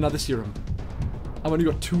 Another serum. I've only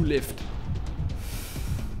got 2 left.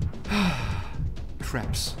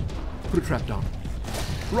 Traps. Put a trap down.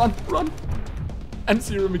 Run, run. And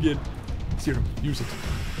serum again. Serum, use it.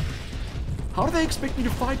 How do they expect me to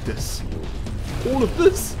fight this? All of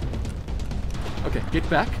this? Okay, get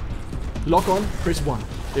back. Lock on, press 1.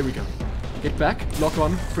 There we go. Get back, lock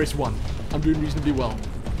on, press 1. I'm doing reasonably well.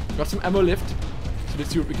 Got some ammo left, so let's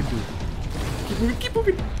see what we can do. Keep moving, keep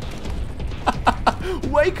moving.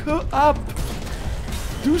 Wake her up.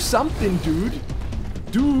 Do something, dude.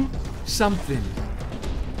 Do something.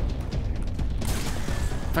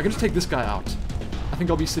 If I can just take this guy out, I think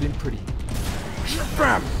I'll be sitting pretty.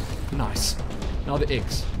 Bam! Nice. Now the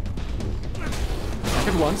eggs. Attack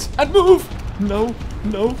it once and move! No,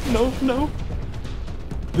 no, no, no.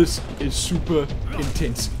 This is super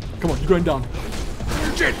intense. Come on, you're going down.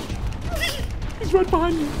 He's right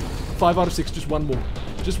behind you. 5 out of 6, just one more.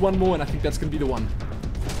 Just one more and I think that's gonna be the one.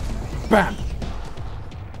 Bam!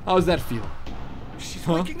 How does that feel? She's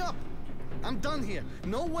waking up. I'm done here.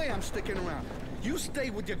 No way I'm sticking around. You stay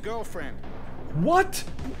with your girlfriend. What?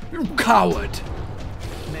 You coward!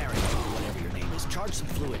 Mary, whatever your name is, charge some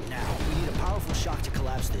fluid now. We need a powerful shock to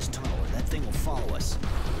collapse this tunnel, or that thing will follow us.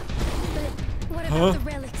 But what about the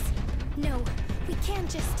relics? No, we can't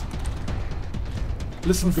just...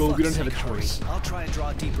 Listen, girl, we don't have a choice. I'll try and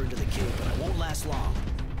draw deeper into the cave, but I won't last long.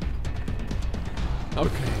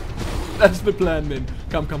 Okay. That's the plan then.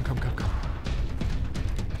 Come, come, come, come, come.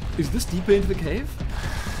 Is this deeper into the cave?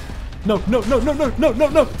 No, no, no, no, no, no, no,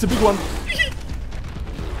 no! It's a big one.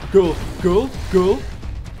 Girl, girl, girl.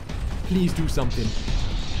 Please do something.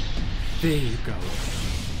 There you go.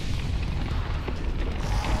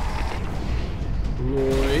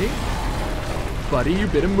 Roy. Buddy, you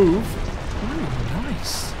better move. Ooh,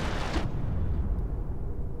 nice.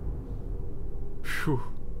 Phew.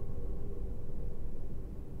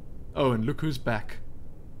 Oh, and look who's back.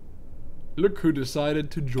 Look who decided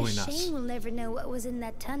to join us. Shame we'll never know what was in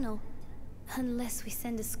that tunnel. Unless we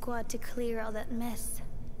send a squad to clear all that mess.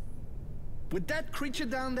 With that creature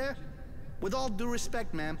down there? With all due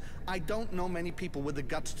respect, ma'am, I don't know many people with the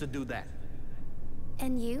guts to do that.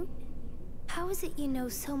 And you? How is it you know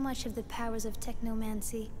so much of the powers of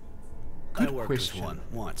technomancy? I worked with one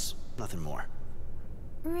once, nothing more.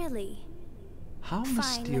 Really? How Fine,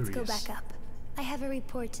 let's go mysterious. back up. I have a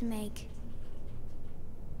report to make.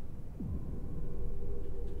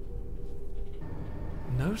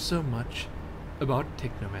 Know so much about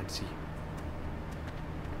technomancy.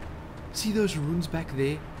 See those runes back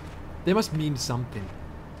there? They must mean something.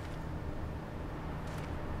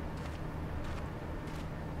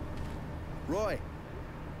 Roy,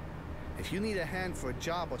 if you need a hand for a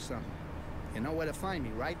job or something, you know where to find me,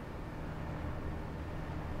 right?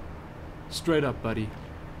 Straight up, buddy.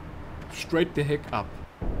 Straight the heck up.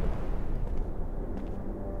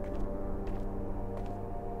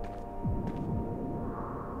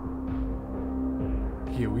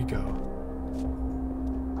 Here we go.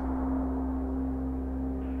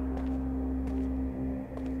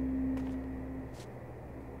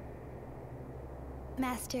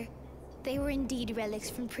 Master, they were indeed relics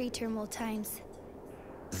from pre-terminal times.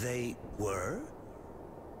 They were?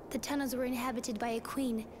 The tunnels were inhabited by a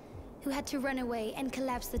queen who had to run away and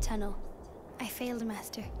collapse the tunnel. I failed,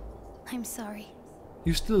 Master. I'm sorry.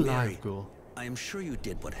 You're still alive, Mary, girl. I am sure you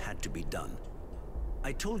did what had to be done.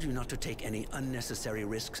 I told you not to take any unnecessary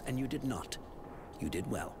risks, and you did not. You did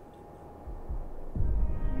well.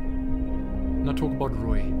 Now talk about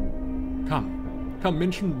Roy. Come. Come,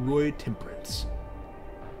 mention Roy Temperance.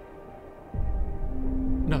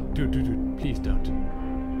 No, dude, please don't.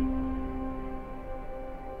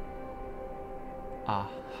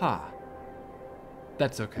 Aha.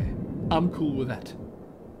 That's okay. I'm cool with that.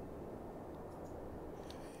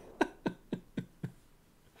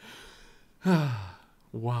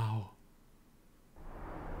 Wow.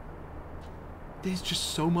 There's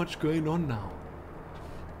just so much going on now.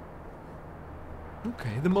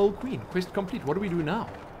 Okay, the Mole Queen. Quest complete. What do we do now?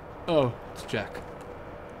 Oh, it's Jack.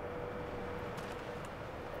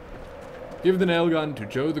 Give the nail gun to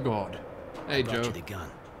Joe the God. Hey, I brought Joe. you the gun.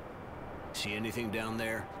 See anything down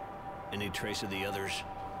there? Any trace of the others?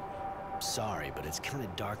 Sorry, but it's kind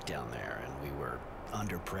of dark down there, and we were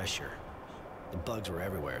under pressure. The bugs were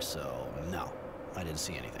everywhere, so no, I didn't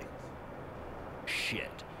see anything.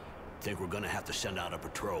 Shit. Think we're gonna have to send out a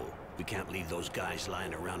patrol. We can't leave those guys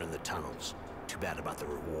lying around in the tunnels. Too bad about the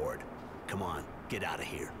reward. Come on, get out of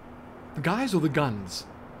here. The guys or the guns?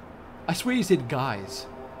 I swear he said guys.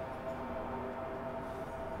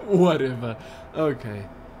 Whatever. Okay.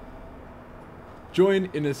 Join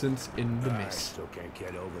innocents in the mess. I still can't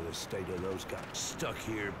get over the state of those guys stuck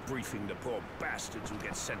here briefing the poor bastards who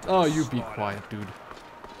get sent to Oh, the you be slaughter. quiet, dude.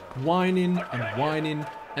 Whining and whining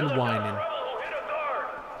and whining.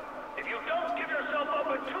 If you don't give yourself up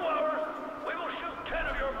in 2 hours, we will shoot 10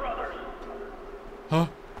 of your brothers. Huh?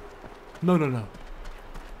 No, no, no.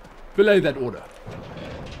 Belay that order.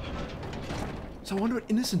 So I wonder what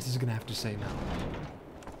Innocence is going to have to say now.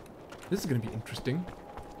 This is going to be interesting.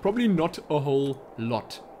 Probably not a whole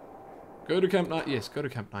lot. Go to Camp 9. Yes, go to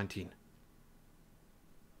Camp 19.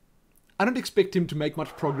 I don't expect him to make much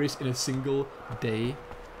progress in a single day.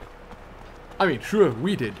 I mean, sure,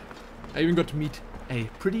 we did. I even got to meet a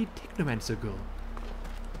pretty technomancer girl.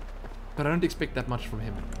 But I don't expect that much from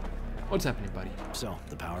him. What's happening, buddy? So,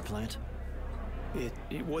 the power plant?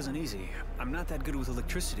 It wasn't easy. I'm not that good with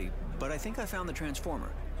electricity, but I think I found the transformer.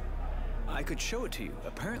 I could show it to you.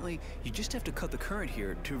 Apparently, you just have to cut the current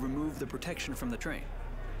here to remove the protection from the train.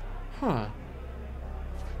 Huh.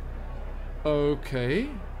 Okay.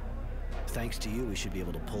 Thanks to you, we should be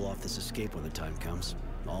able to pull off this escape when the time comes.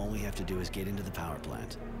 All we have to do is get into the power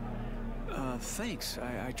plant. Thanks.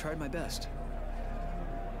 I tried my best.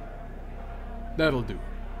 That'll do.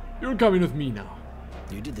 You're coming with me now.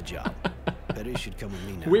 You did the job. Better you should come with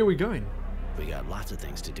me now. Where are we going? We got lots of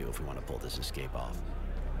things to do if we want to pull this escape off.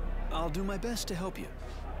 I'll do my best to help you.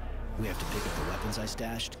 We have to pick up the weapons I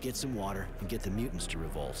stashed, get some water, and get the mutants to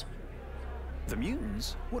revolt. The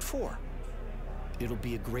mutants? What for? It'll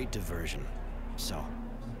be a great diversion. So,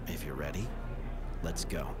 if you're ready, let's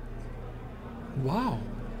go. Wow.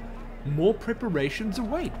 More preparations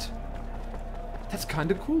await. That's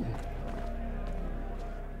kinda cool.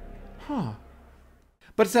 Huh.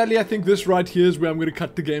 But sadly, I think this right here is where I'm going to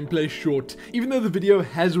cut the gameplay short. Even though the video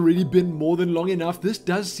has already been more than long enough, this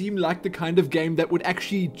does seem like the kind of game that would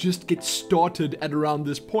actually just get started at around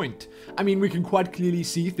this point. I mean, we can quite clearly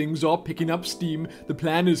see things are picking up steam, the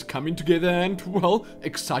plan is coming together, and, well,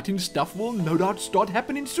 exciting stuff will no doubt start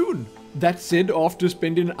happening soon. That said, after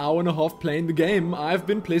spending an hour and a half playing the game, I've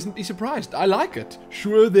been pleasantly surprised. I like it.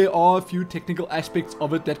 Sure, there are a few technical aspects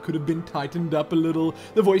of it that could have been tightened up a little.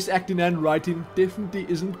 The voice acting and writing definitely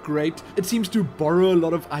isn't great. It seems to borrow a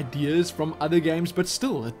lot of ideas from other games, but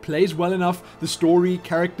still, it plays well enough. The story,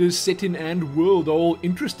 characters, setting, and world are all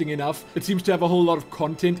interesting enough. It seems to have a whole lot of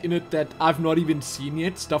content in it that I've not even seen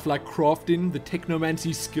yet. Stuff like crafting, the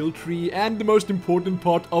technomancy skill tree, and the most important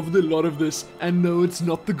part of the lot of this, and no, it's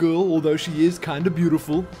not the girl, although she is kinda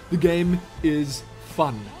beautiful, the game is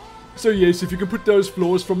fun. So yes, if you can put those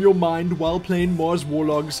flaws from your mind while playing Mars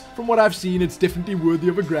Warlogs, from what I've seen, it's definitely worthy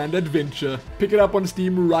of a grand adventure. Pick it up on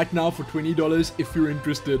Steam right now for $20 if you're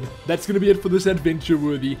interested. That's gonna be it for this adventure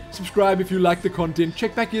worthy. Subscribe if you like the content,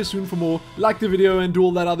 check back here soon for more, like the video and do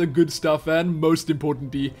all that other good stuff, and most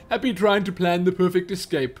importantly, happy trying to plan the perfect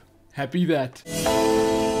escape. Happy that.